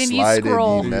 Slide in ye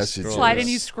scroll. Messages. Slide in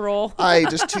ye scroll. Hey,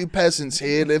 just 2 peasants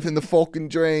here living the fucking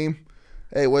dream.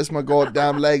 Hey, where's my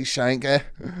goddamn leg, Shanker?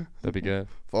 That'd be good.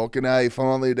 Fucking A,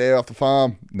 finally there off the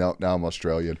farm. No, now I'm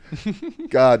Australian.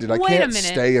 God, dude, I can't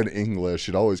stay in English.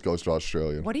 It always goes to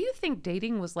Australian. What do you think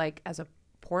dating was like as a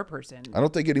poor person? I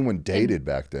don't think anyone dated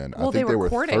back then. I think they were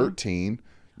courting. 13.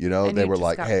 You know, And they you were just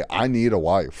like, got- hey, I need a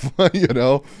wife. You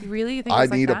know? Really? You think I it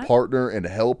was need like a that? partner and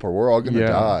help or we're all going to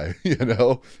die. You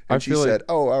know? I And she feel said,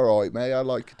 oh, all right, May, I'd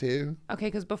like to. Okay,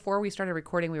 because before we started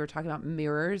recording, we were talking about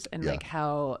mirrors and like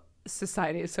how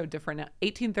society is so different now.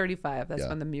 1835, that's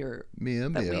when the mirror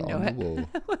that we know on the wall.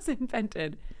 was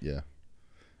invented. Yeah.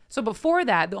 So before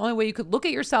that, the only way you could look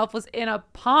at yourself was in a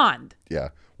pond. Yeah,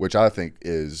 which I think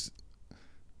is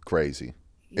crazy.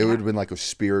 It would have been like a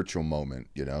spiritual moment,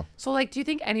 you know? So like, do you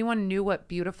think anyone knew what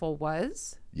beautiful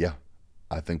was? Yeah.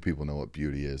 I think people know what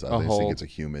beauty is. I just think it's a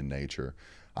human nature.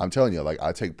 I'm telling you, like,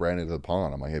 I take Brandon to the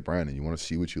pond. I'm like, hey, Brandon, you want to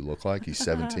see what you look like? He's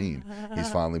 17. He's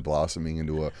finally blossoming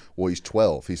into he's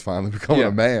 12. He's finally becoming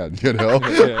a man, you know?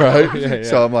 Right? Yeah.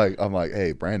 So I'm like,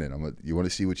 hey, Brandon, you want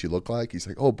to see what you look like? He's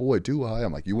like, oh, boy, do I?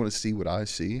 I'm like, you want to see what I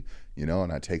see? You know?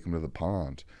 And I take him to the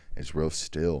pond. It's real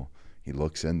still. He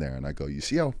looks in there, and I go, you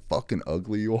see how fucking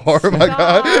ugly you are, my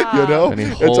God? You know? And he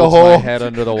holds my head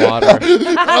under the water.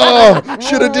 Oh,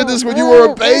 should have did this when you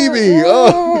were a baby.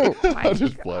 Oh, I'm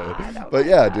just playing. But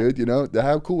yeah, dude, you know,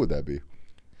 how cool would that be?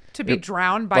 To be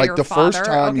drowned by like your the father? first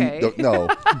time no.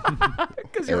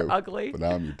 Because you're ugly. But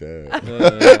now I'm your dad.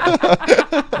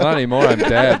 Not anymore. I'm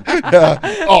dead. Yeah.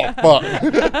 Oh,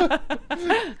 fuck.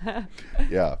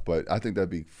 Yeah, but I think that'd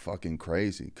be fucking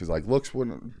crazy because like looks were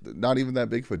not even that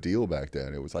big of a deal back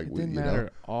then. It was like it didn't matter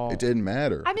at all. It didn't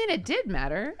matter. I mean, it did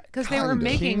matter because they were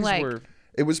making Kings like.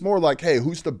 It was more like, hey,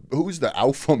 who's the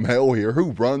alpha male here?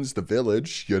 Who runs the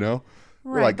village? You know.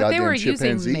 Right, like but they were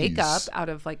chimpanzees. using makeup out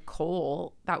of like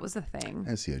coal. That was the thing.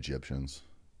 That's the Egyptians.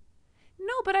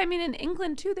 No, but I mean in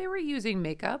England too, they were using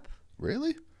makeup.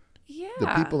 Really? Yeah. The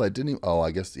people that didn't even, oh,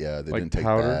 I guess, yeah, they Like didn't take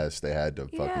powder? baths. They had to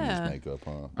fucking Yeah. use makeup,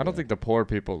 huh? I don't think the poor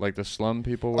people, like the slum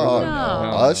people, were Oh, there.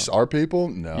 no. No. Us, our people?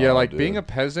 No. Yeah, like dude. being a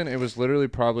peasant, it was literally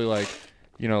probably like,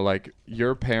 you know, like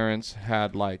your parents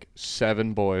had like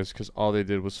 7 boys because all they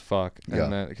did was fuck, and Yeah.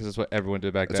 then because that's what everyone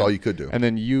did back That's then. all you could do. And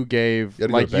then you gave, You had to go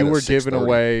to like bed you at were given 6:30.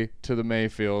 away to the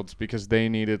Mayfields because they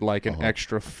needed like an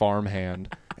extra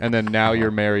farmhand, and then now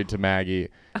you're married to Maggie,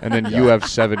 and then you have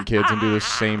 7 kids and do the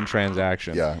same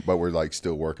transaction. Yeah, but we're like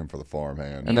still working for the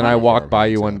farmhand. And then I walk by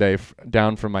you one day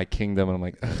down from my kingdom, and I'm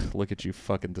like, "Ugh, look at you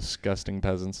fucking disgusting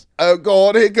peasants. Oh,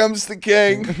 God, here comes the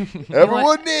king.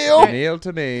 Everyone kneel. Kneel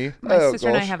to me. My Oh, sister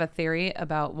and I gosh. have a theory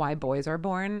about why boys are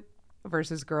born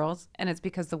versus girls, and it's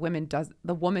because the woman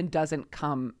doesn't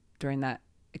come during that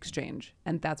exchange,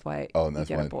 and that's why Oh, and you that's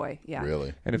get why. a boy. Yeah,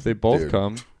 Really? And if they both Dude.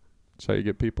 come, that's how you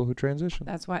get people who transition.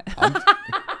 that's why.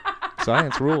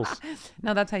 Science rules.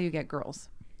 No, that's how you get girls.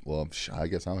 Well, I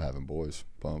guess I'm having boys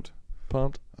pumped.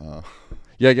 Pumped.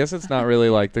 Yeah, I guess it's not really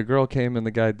like the girl came and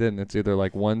the guy didn't. It's either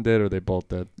like one did or they both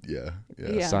did. Yeah.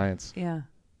 Yeah. Science. Yeah,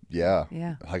 Yeah.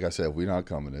 yeah. Like I said, if we're not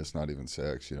coming, it's not even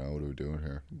sex. You know, what are we doing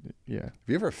here? Yeah. Have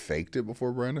you ever faked it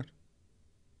before, Brandon?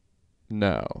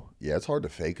 No. Yeah, it's hard to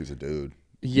fake as a dude.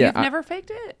 Yeah. You've never faked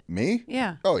it? Me?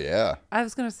 Yeah, Oh, yeah. I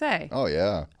was gonna say. Oh,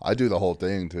 yeah. I do the whole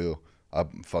thing, too.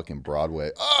 I'm fucking Broadway.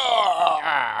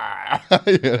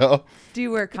 You know? Do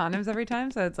you wear condoms every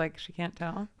time so it's like she can't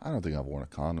tell? I don't think I've worn a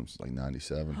condom since like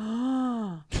 97.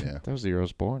 Oh, Yeah. That was the year I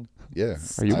was born. Yeah.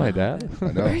 Are you my dad?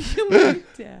 I know. you my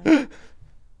dad.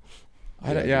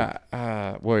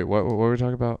 Wait, what were we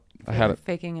talking about? I had it.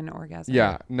 Faking an orgasm.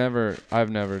 Yeah, never. I've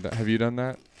never done. Have you done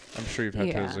that? I'm sure you've had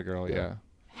to Yeah. as a girl. Yeah. Yeah.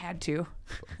 Had to.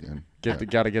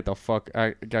 Gotta get the fuck.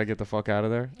 Gotta get the fuck out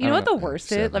of there. You know what the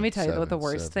worst is? Let me tell you what the 7,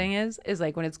 worst thing is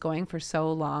like when it's going for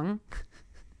so long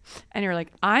and you're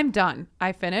like, I'm done.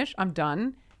 I finish. I'm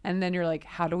done. And then you're like,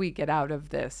 how do we get out of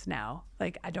this now?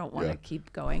 Like, I don't want to Yeah.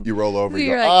 keep going. You roll over, So you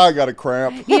go, you're like- I got a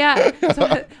cramp. Yeah.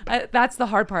 So that's the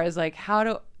hard part is like,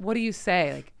 what do you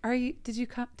say? Like, did you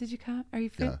come? Are you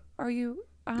fit? Yeah. Are you,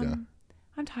 Yeah.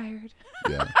 I'm tired.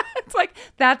 Yeah. It's like,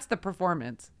 that's the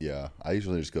performance. Yeah. I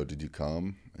usually just go, did you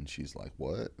come? And she's like,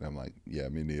 what? And I'm like, yeah,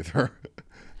 me neither.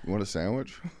 You want a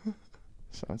sandwich?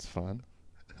 Sounds fun.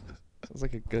 Sounds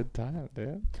like a good time,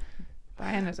 dude.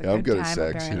 Brian is a Yeah, good I'm good time, at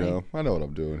sex, apparently. you know. I know what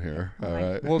I'm doing here. All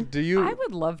my- right. Well, do you? I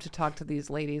would love to talk to these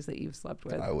ladies that you've slept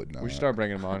with. I would not. We should start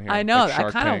bringing them on here. I know. Like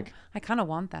Shark Tank. I kind of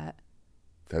want that.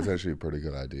 That's actually a pretty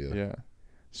good idea. Yeah.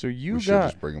 So you We should got.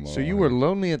 just bring 'em So all you on were here.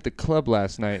 lonely at the club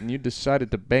last night, and you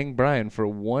decided to bang Brian for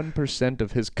 1%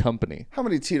 of his company. How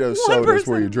many Tito sodas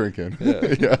were you drinking?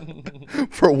 Yeah.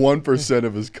 For 1%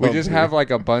 of his We company. just have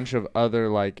like a bunch of other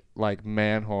like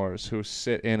man whores who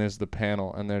sit in as the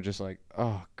panel, and they're just like,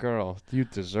 "Oh, girl, you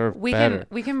deserve We better."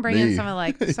 can bring in Me. some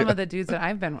of some of the dudes that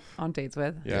I've been on dates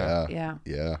with. Yeah. Yeah. Yeah.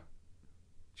 Yeah.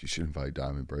 You should invite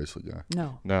Diamond Bracelet guy.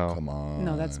 No. No, Come on.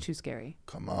 No, that's too scary.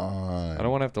 Come on. I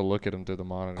don't want to have to look at him through the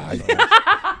monitor.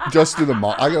 Just do the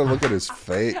I gotta look at his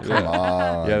face. Come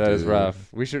on. Yeah, that is dude.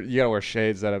 rough. You gotta wear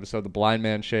shades that episode, the blind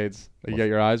man shades. You got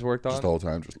your eyes worked on. Just the whole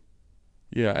time. Just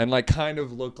Yeah, and like kind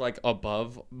of look like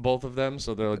above both of them,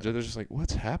 so they're just like,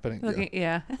 what's happening? Looking,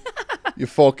 yeah. you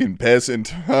fucking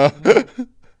peasant. Awkward.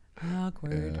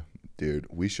 Yeah, dude.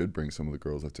 We should bring some of the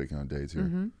girls I've taken on dates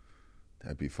here.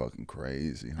 That'd be fucking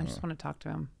crazy. Huh? I just want to talk to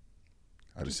him.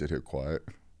 I just sit here quiet.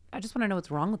 I just want to know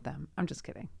what's wrong with them. I'm just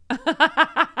kidding.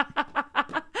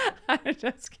 I'm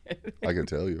just kidding. I can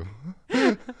tell you.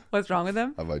 What's wrong with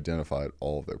them? I've identified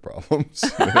all of their problems.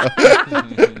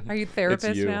 Are you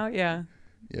therapist you. now? Yeah.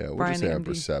 Yeah, we'll Brian just say I'm MD.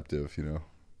 perceptive. You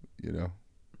know.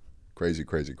 Crazy,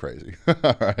 crazy, crazy.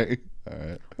 All right.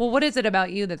 Well, what is it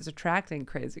about you that's attracting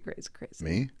crazy?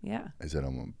 Me? Yeah. Is that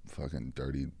I'm a fucking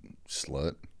dirty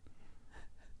slut.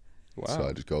 Wow. So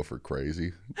I just go for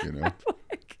crazy, you know?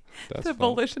 That's the fun.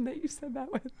 volition that you said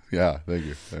that with. Yeah, thank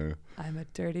you. I'm a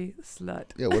dirty slut.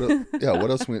 Yeah,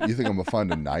 what else? You think I'm gonna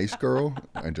find a nice girl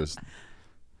and just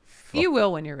You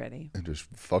will when you're ready.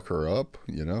 fuck her up?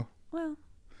 You know? Well,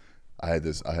 I had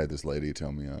this lady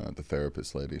tell me, the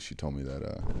therapist lady. She told me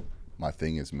that my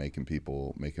thing is making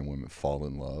women fall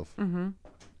in love, and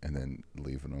then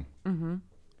leaving them. Mm-hmm.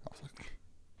 I was like,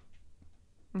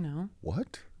 no.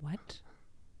 what? What?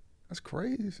 That's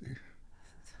crazy.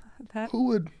 That Who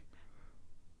would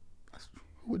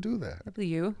do that? would be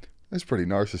you. That's pretty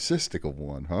narcissistic of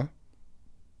one, huh?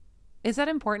 Is that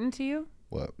important to you?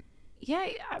 What? Yeah.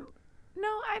 No,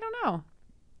 I don't know.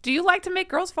 Do you like to make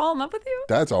girls fall in love with you?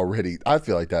 I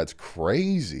feel like that's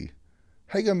crazy.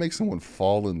 How you gonna make someone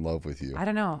fall in love with you? I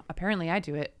don't know. Apparently, I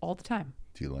do it all the time.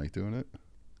 Do you like doing it?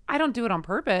 I don't do it on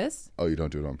purpose. Oh, you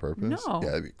don't do it on purpose? No. Yeah,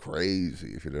 that'd be crazy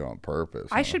if you did it on purpose.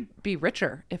 I should be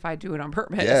richer if I do it on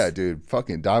purpose. Yeah, dude.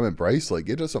 Fucking diamond bracelet.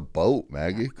 Get us a boat,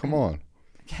 Maggie. Come on.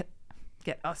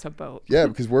 Get us a boat. Yeah,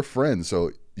 because we're friends.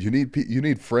 So you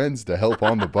need friends to help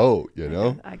on the boat, you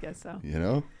know? I guess so. You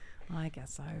know? I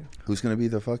guess so. Who's going to be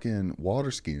the fucking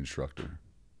water ski instructor?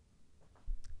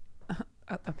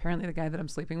 Apparently the guy that I'm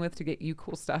sleeping with to get you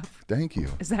cool stuff. Thank you.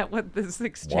 Is that what this Why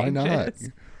exchange not? is?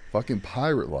 Fucking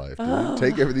pirate life, dude.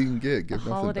 Take everything you can get. Give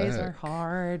nothing Holidays back. are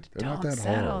hard. They're not Don't that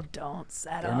settle. hard. Don't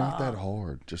settle. They're not that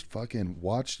hard. Just fucking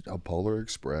watch a Polar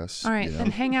Express. All right, you know?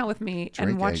 then hang out with me and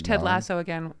Drink watch Ted eggnog. Lasso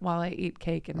again while I eat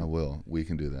cake. I And will. We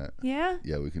can do that. yeah.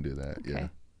 Yeah, we can do that. Okay.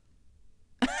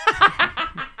 Yeah.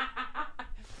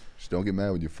 Just don't get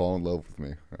mad when you fall in love with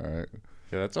me. All right.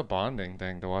 Yeah, that's a bonding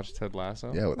thing to watch Ted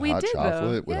Lasso. Yeah, with We hot did, though.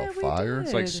 chocolate, with Yeah, a we fire.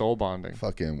 It's like did. soul bonding.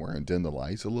 Fucking we're gonna dim the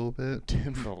lights a little bit.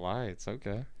 Dim the lights.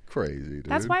 Okay. Crazy, dude.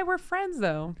 That's why we're friends,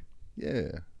 though.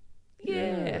 Yeah.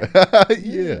 Yeah.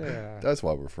 Yeah. That's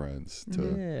why we're friends.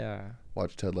 To Yeah.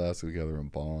 watch Ted Lasso together and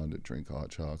bond and drink hot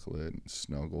chocolate and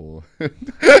snuggle. I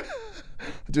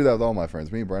do that with all my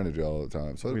friends. Me and Brandon do it all the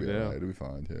time. So it'll We be do. all right. It'll be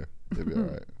fine. Yeah. It'll be all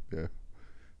right. Yeah. Be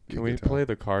a Can we good time. play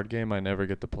the card game? I never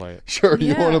get to play it. Sure.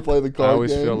 You Yeah. want to play the card I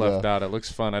always game? feel left Yeah. out. It looks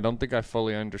fun. I don't think I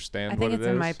fully understand I what think it it's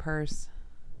is. in my purse.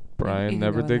 Brian, You can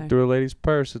never go in dig there. through a lady's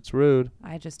purse. It's rude.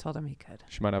 I just told him he could.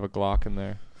 She might have a Glock in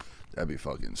there. That'd be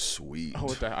fucking sweet. Oh,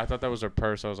 what the, I thought that was her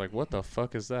purse. I was like, what the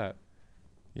fuck is that?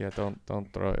 Yeah, don't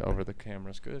throw it over the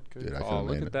cameras. Good Dude, I call. could've Look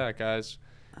made at it. that, guys.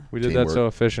 We did that so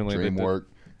efficiently. They did- Dreamwork.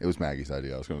 It was Maggie's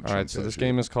idea. I was going to. All right, so this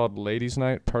game is called Ladies'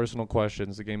 Night Personal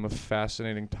Questions, a game of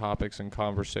fascinating topics and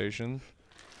conversation.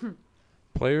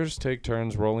 Players take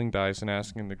turns rolling dice and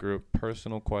asking the group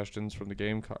personal questions from the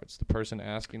game cards. The person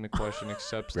asking the question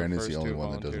accepts Brandon's the the first only two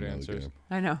one that doesn't volunteered know the answers. game.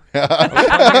 I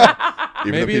know.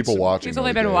 Even Maybe the people it's- watching. He's know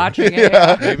only the been game. watching it.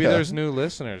 Yeah. Maybe there's new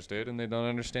listeners, dude, and they don't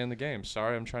understand the game.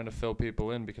 Sorry, I'm trying to fill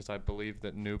people in because I believe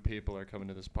that new people are coming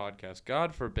to this podcast.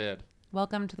 God forbid.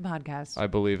 Welcome to the podcast. I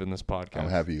believe in this podcast. I'm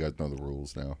happy you guys know the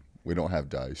rules now. We don't have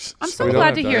dice. I'm We so don't glad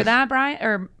have to hear dice. that, Brian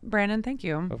or Brandon. Thank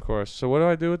you. Of course. So what do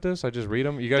I do with this? I just read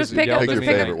them. You guys Just pick, yelled Pick at your me.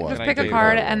 favorite one. just Can pick I a take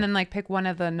card your and then like pick one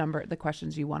of the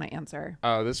questions you want to answer.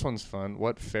 Oh, this one's fun.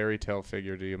 What fairy tale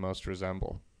figure do you most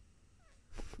resemble?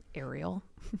 Ariel.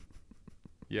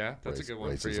 Yeah, that's a good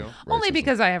one for Racism. you. Only Racism.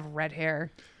 because I have red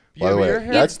hair. By Yeah, the but way, your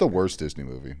hair- that's the worst Disney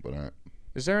movie. But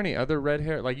Is there any other red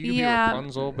hair? Like you could Yeah, be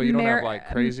Rapunzel, but you don't have like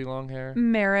crazy long hair.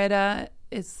 Merida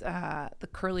is the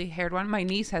curly haired one. My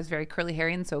niece has very curly hair,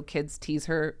 and so kids tease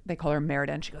her. They call her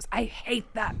Merida, and she goes, "I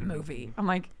hate that movie." I'm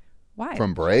like, "Why?"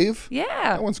 from Brave.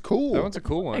 yeah, That one's cool. That one's a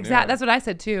cool one. exactly. Yeah. That's what I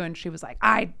said too, and she was like,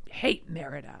 "I hate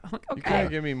Merida." I'm like, You kind "Okay."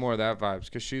 of give me more of that vibes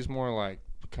because she's more like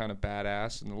kind of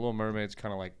badass, and the Little Mermaid's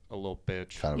kind of like a little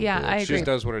bitch. Kind of a Yeah, bitch. I She agree. just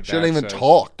does what her She dad doesn't even says.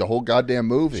 talk the whole goddamn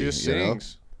movie. She just you know?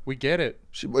 sings. We get it.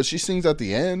 But she sings at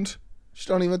the end. She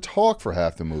don't even talk for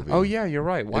half the movie. Oh yeah, you're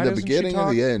right. Why In the doesn't beginning she talk?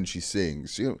 and the end, she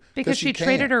sings. You know, Because she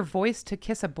traded can't. her voice to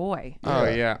kiss a boy. Oh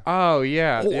yeah. Oh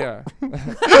yeah. Yeah.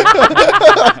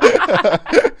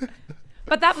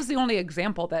 But that was the only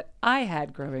example that I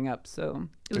had growing up. So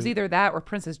it was either that or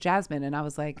Princess Jasmine, and I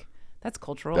was like, "That's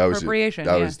cultural That was appropriation."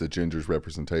 that yeah. was the Ginger's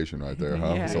representation right there,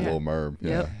 huh? Yeah, It's a yeah. little merm. Yeah,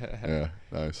 Yep. yeah,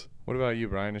 nice. What about you,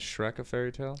 Brian? Is Shrek a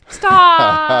fairy tale? Stop.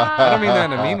 I don't mean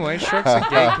that in a mean way. Shrek's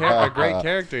a great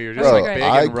character. You're just Bro, like big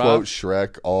I and rough. quote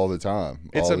Shrek all the time.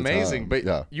 It's all the amazing, time. but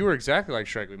yeah. you were exactly like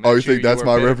Shrek. We met Oh, you think that's were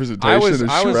my big. representation I was of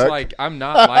Shrek? Shrek? I'm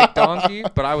not like Donkey,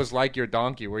 but I was like your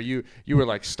Donkey, where you were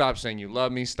like, stop saying you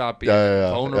love me, stop being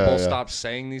vulnerable, stop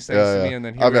saying these things to me, and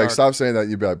then here I'd we be like, are. stop saying that.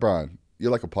 You'd be like, Brian,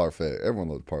 you're like a parfait. Everyone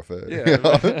loves parfait.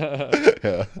 Yeah.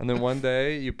 Yeah. And then one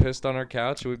day you pissed on our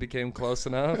couch, and we became close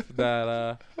enough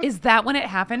that. Is that when it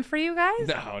happened for you guys?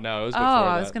 No, it was before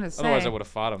I that. was gonna Otherwise, say. I would have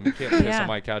fought him. You can't piss Yeah. on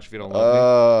my couch if you don't love me.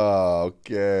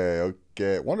 Oh,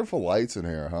 okay. Wonderful lights in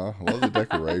here, huh? I love the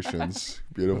decorations.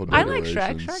 Beautiful I like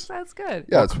decorations. Shrek. Shrek's that's good.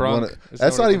 Yeah, it's Kronk. one. Is that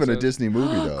That's what not it even a says? Disney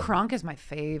movie though. Kronk is my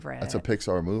favorite. That's a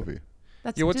Pixar movie.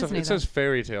 That's Yeah, Disney. it says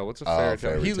fairy tale. What's a fairy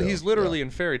tale? fairy tale, He's literally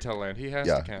in fairy tale land. He has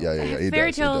Yeah, to count. yeah, yeah, yeah. He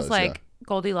fairy does, he tales does, like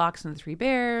Goldilocks and the Three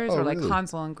Bears, Oh, or like really?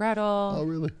 Hansel and Gretel. Oh,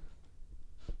 really?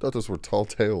 Thought those were tall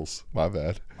tales. My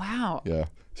bad. Wow. Yeah.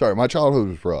 Sorry, my childhood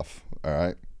was rough. All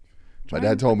right. My Join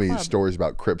dad told the me club. stories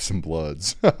about Crips and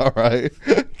Bloods. All right.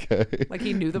 Okay. Like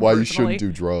he knew them Why you personally. shouldn't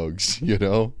do drugs, you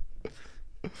know?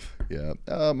 Yeah.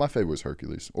 My favorite was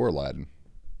Hercules or Aladdin.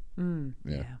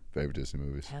 Yeah. Favorite Disney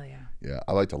movies. Hell yeah. Yeah.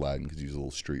 I liked Aladdin because he was a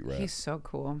little street rat. He's so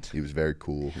cool. He was very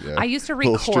cool. Yeah. I used to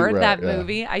Little street record rat, that yeah.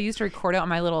 movie. I used to record it on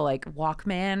my little like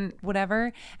Walkman,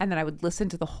 whatever, and then I would listen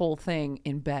to the whole thing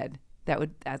in bed.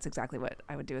 That's exactly what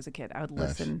I would do as a kid. I would Nice.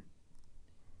 listen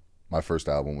My first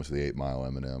album was the 8 Mile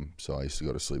Eminem, so I used to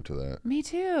go to sleep to that. Me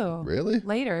too. Really?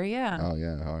 Later, yeah. Oh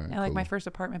yeah, all right. I like cool. my first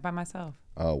apartment by myself.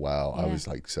 Oh wow, I Yeah. was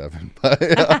like 7.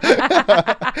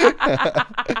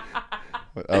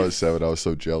 I was 7. I was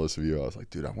so jealous of you. I was like,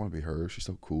 dude, I want to be her. She's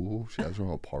so cool. She has her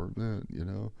own apartment. You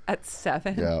know. At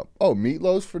 7? Yeah. Oh,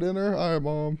 meatloaf for dinner. All right,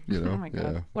 mom. You know. Oh my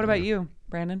God. Yeah. What about you,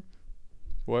 Brandon?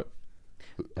 What?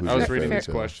 Who's I was your reading favorite these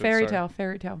tale? questions. Fairy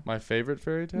sorry. tale. My favorite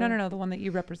fairy tale? No, the one that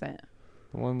you represent.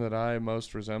 The one that I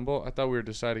most resemble? I thought we were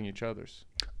deciding each other's.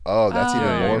 Oh, that's even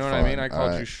Yeah, more you know fun. what I mean? I called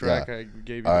All you right, Shrek. yeah. I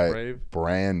gave you All the right, Brave.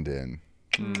 Brandon.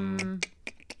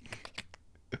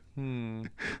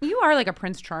 You are like a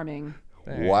Prince Charming.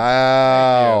 Thanks.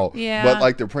 Wow. Yeah. But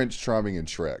like the Prince Charming in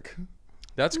Shrek.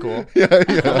 That's cool. Yeah. A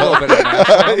little bit of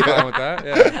natural. I'm fine with that.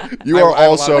 Yeah. You I are have a lot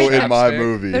also of in my chapstick.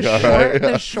 movie. The all short, right?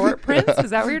 the short Prince? Is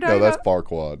that what you're talking No, that's about?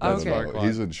 Farquaad. That's Okay. not-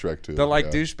 He's in Shrek too. The like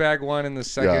yeah. douchebag one and the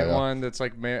second yeah. one that's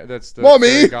like that's the Mommy!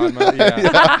 fairy godmother.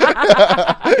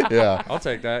 Yeah. Yeah. I'll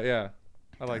take that. Yeah.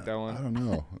 I like that I one. don't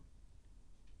know.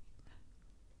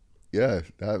 Yeah,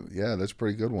 that's a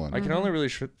pretty good one. I can only really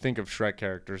think of Shrek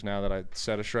characters now that I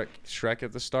said a Shrek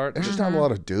at the start. There's just not a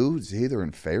lot of dudes either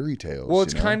in fairy tales. Well,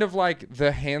 it's kind of like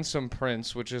the handsome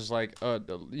prince, which is like,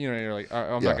 you're like,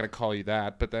 I'm Yeah. not gonna call you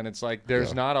that, but then it's like there's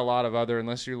Yeah. not a lot of other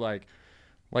unless you're like,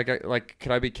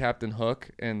 could I be Captain Hook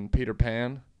and Peter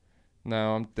Pan?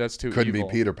 No, that's too Couldn't evil.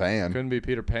 be Peter Pan. Couldn't be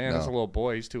Peter Pan. That's a No. little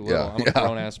boy. He's too little. Yeah, I'm a yeah.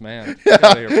 grown ass man. Get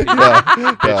out of here, Peter.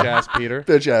 Bitch ass Peter.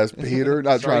 Bitch ass Peter,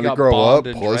 not Sorry trying you to got grow up, bombed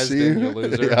in pussy. Dresden, you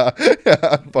loser.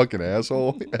 Yeah, fucking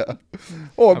asshole. Yeah.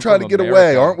 Oh, I'm I'm trying to from get away.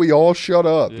 America. Aren't we all? Shut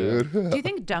up, Yeah. dude. Do you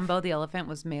think Dumbo the elephant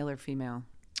was male or female?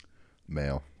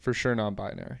 Male. For sure,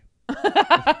 non-binary.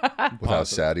 With how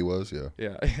sad he was, yeah.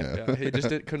 Yeah. He just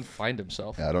couldn't find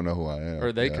himself, Yeah, I don't know who I am.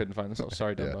 or they yeah. couldn't find themselves.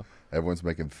 Sorry, Yeah. Dumbo. Everyone's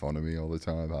making fun of me all the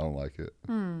time. I don't like it.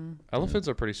 Elephants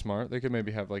are pretty smart. They could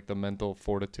maybe have like the mental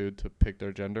fortitude to pick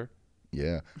their gender.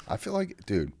 Yeah, I feel like,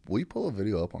 dude, will you pull a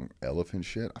video up on elephant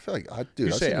shit? I feel like, dude,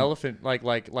 You I've say seen- elephant like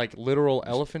literal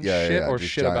elephant yeah, shit, yeah, or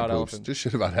just shit giant about boobs. elephants? Just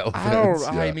shit about elephants. I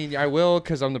don't. yeah. I mean, I will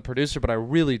because I'm the producer, but I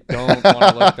really don't want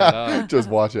to look that up. Just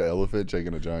watch an elephant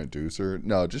taking a giant deucer.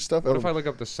 No, just stuff. What if I look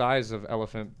up the size of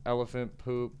elephant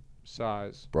poop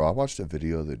size? Bro, I watched a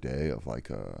video the other day of like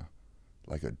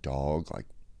a dog like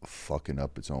fucking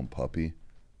up its own puppy.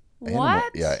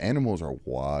 What? Yeah, animals are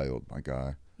wild, my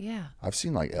guy. Yeah. I've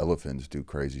seen like elephants do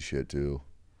crazy shit too.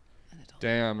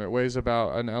 Damn, it weighs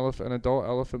about an adult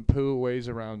elephant poo weighs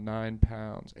around 9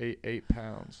 pounds, 8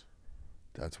 pounds.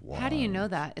 That's wild. How do you know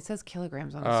that? It says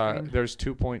kilograms on the screen. There's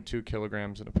 2.2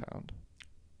 kilograms in a pound.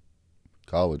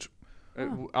 College.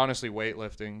 Honestly,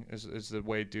 weightlifting is the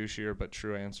way douchier but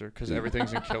true answer because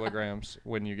everything's in kilograms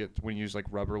when you use like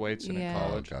rubber weights in Yeah.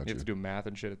 college. Oh, gotcha. You have to do math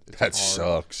and shit. It's That hard.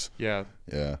 sucks. Yeah,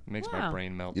 Yeah. it makes my Wow.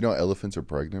 brain melt. You know, elephants are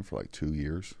pregnant for like 2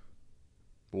 years.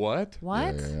 What?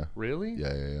 What? Yeah. Really?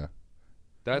 Yeah.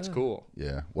 That's cool.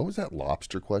 Yeah. What was that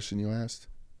lobster question you asked?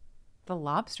 The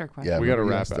lobster question. Yeah, We got to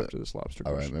remember you wrap asked after this lobster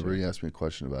All right. question. Remember too. you asked me a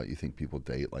question about you think people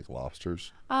date like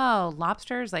lobsters? Oh,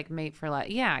 lobsters like mate for life.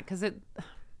 Yeah, because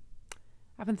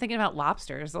I've been thinking about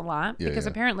lobsters a lot Yeah, because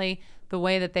yeah. apparently the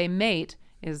way that they mate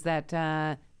is that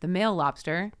the male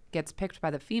lobster gets picked by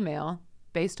the female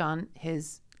based on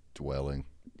his Dwelling.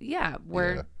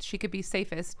 where Yeah. she could be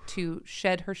safest to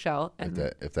shed her shell If and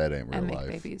that ain't real and make life,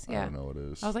 babies, I yeah. don't know what it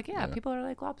is. I was like, yeah, people are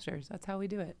like lobsters. That's how we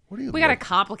do it. What do you we got to look-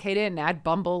 complicate it and add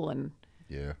Bumble and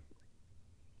Yeah.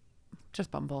 just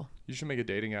Bumble. You should make a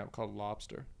dating app called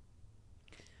Lobster.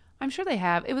 I'm sure they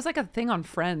have. It was like a thing on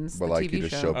Friends, But the like TV you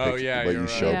just show. show Oh, pictures, yeah, but you're you right.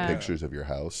 show Yeah. pictures of your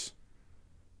house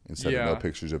instead of Yeah. no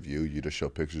pictures of you. You just show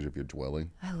pictures of your dwelling.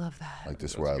 I love that. Like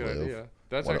this is That's where I a good live. idea.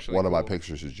 That's one actually one of my cool.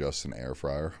 pictures is just an air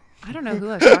fryer. I don't know who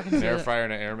I was talking An air to. fryer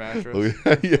and an air mattress.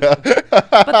 Yeah.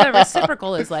 But the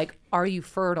reciprocal is like, are you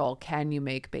fertile? Can you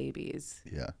make babies?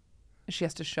 Yeah. She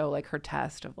has to show like her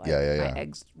test of like Yeah. my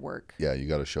eggs work. Yeah, you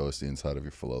got to show us the inside of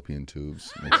your fallopian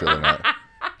tubes. Make sure they're not.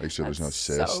 Make sure there's no That's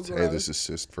so cyst. Hey, gross. this is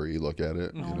cyst free. Look at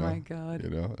it. Oh you know? my God. You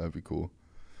know, that'd be cool.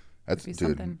 That's be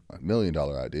dude, something. $1 million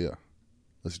idea.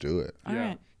 Let's do it. All Yeah.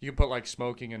 right. You can put like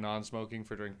smoking and non-smoking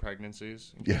for during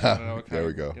pregnancies. in case Yeah, you don't know what there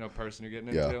kind we of, go. person you're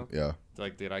getting Yeah, into. yeah. It's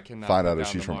like, dude, I cannot Find put out if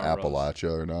down she's the from Marlboros.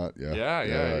 Appalachia or not. Yeah. Yeah.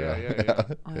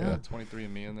 Yeah.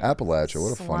 23andMe in there. Appalachia,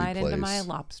 what a funny Slide place. into my It's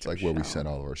lobster like where we shell. send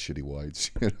all of our shitty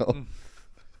whites, you know?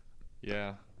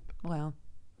 Yeah. Well,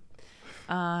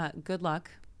 good luck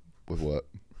With what?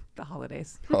 the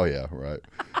holidays. Oh, yeah, right.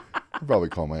 I'll probably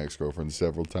call my ex-girlfriend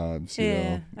several times, you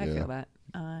know? I feel that.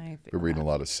 I feel Been reading that.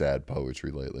 a lot of sad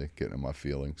poetry lately, getting in my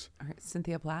feelings. All right.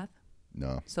 Cynthia Plath?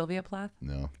 No, Sylvia Plath?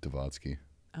 no, Davotsky.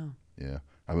 Oh. Yeah.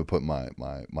 I've been putting my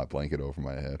blanket over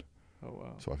my head Oh,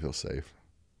 wow. so I feel safe.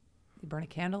 You burn a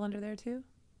candle under there too?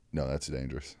 No, that's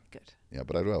dangerous. Good. Yeah,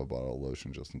 but I do have a bottle of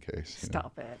lotion just in case.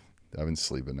 Stop it. I've been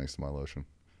sleeping next to my lotion.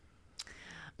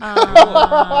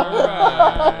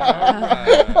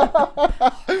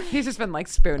 He's just been like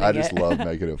spooning I just it. love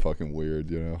making it fucking weird,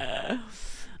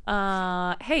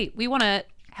 Hey, we want to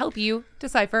help you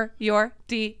decipher your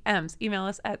DMs. Email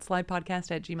us at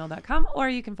slidepodcast@gmail.com, or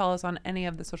you can follow us on any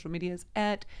of the social medias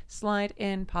at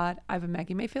slideinpod. I've been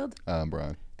Maggie Mayfield. I'm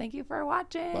Brian. Thank you for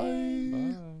watching.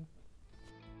 Bye.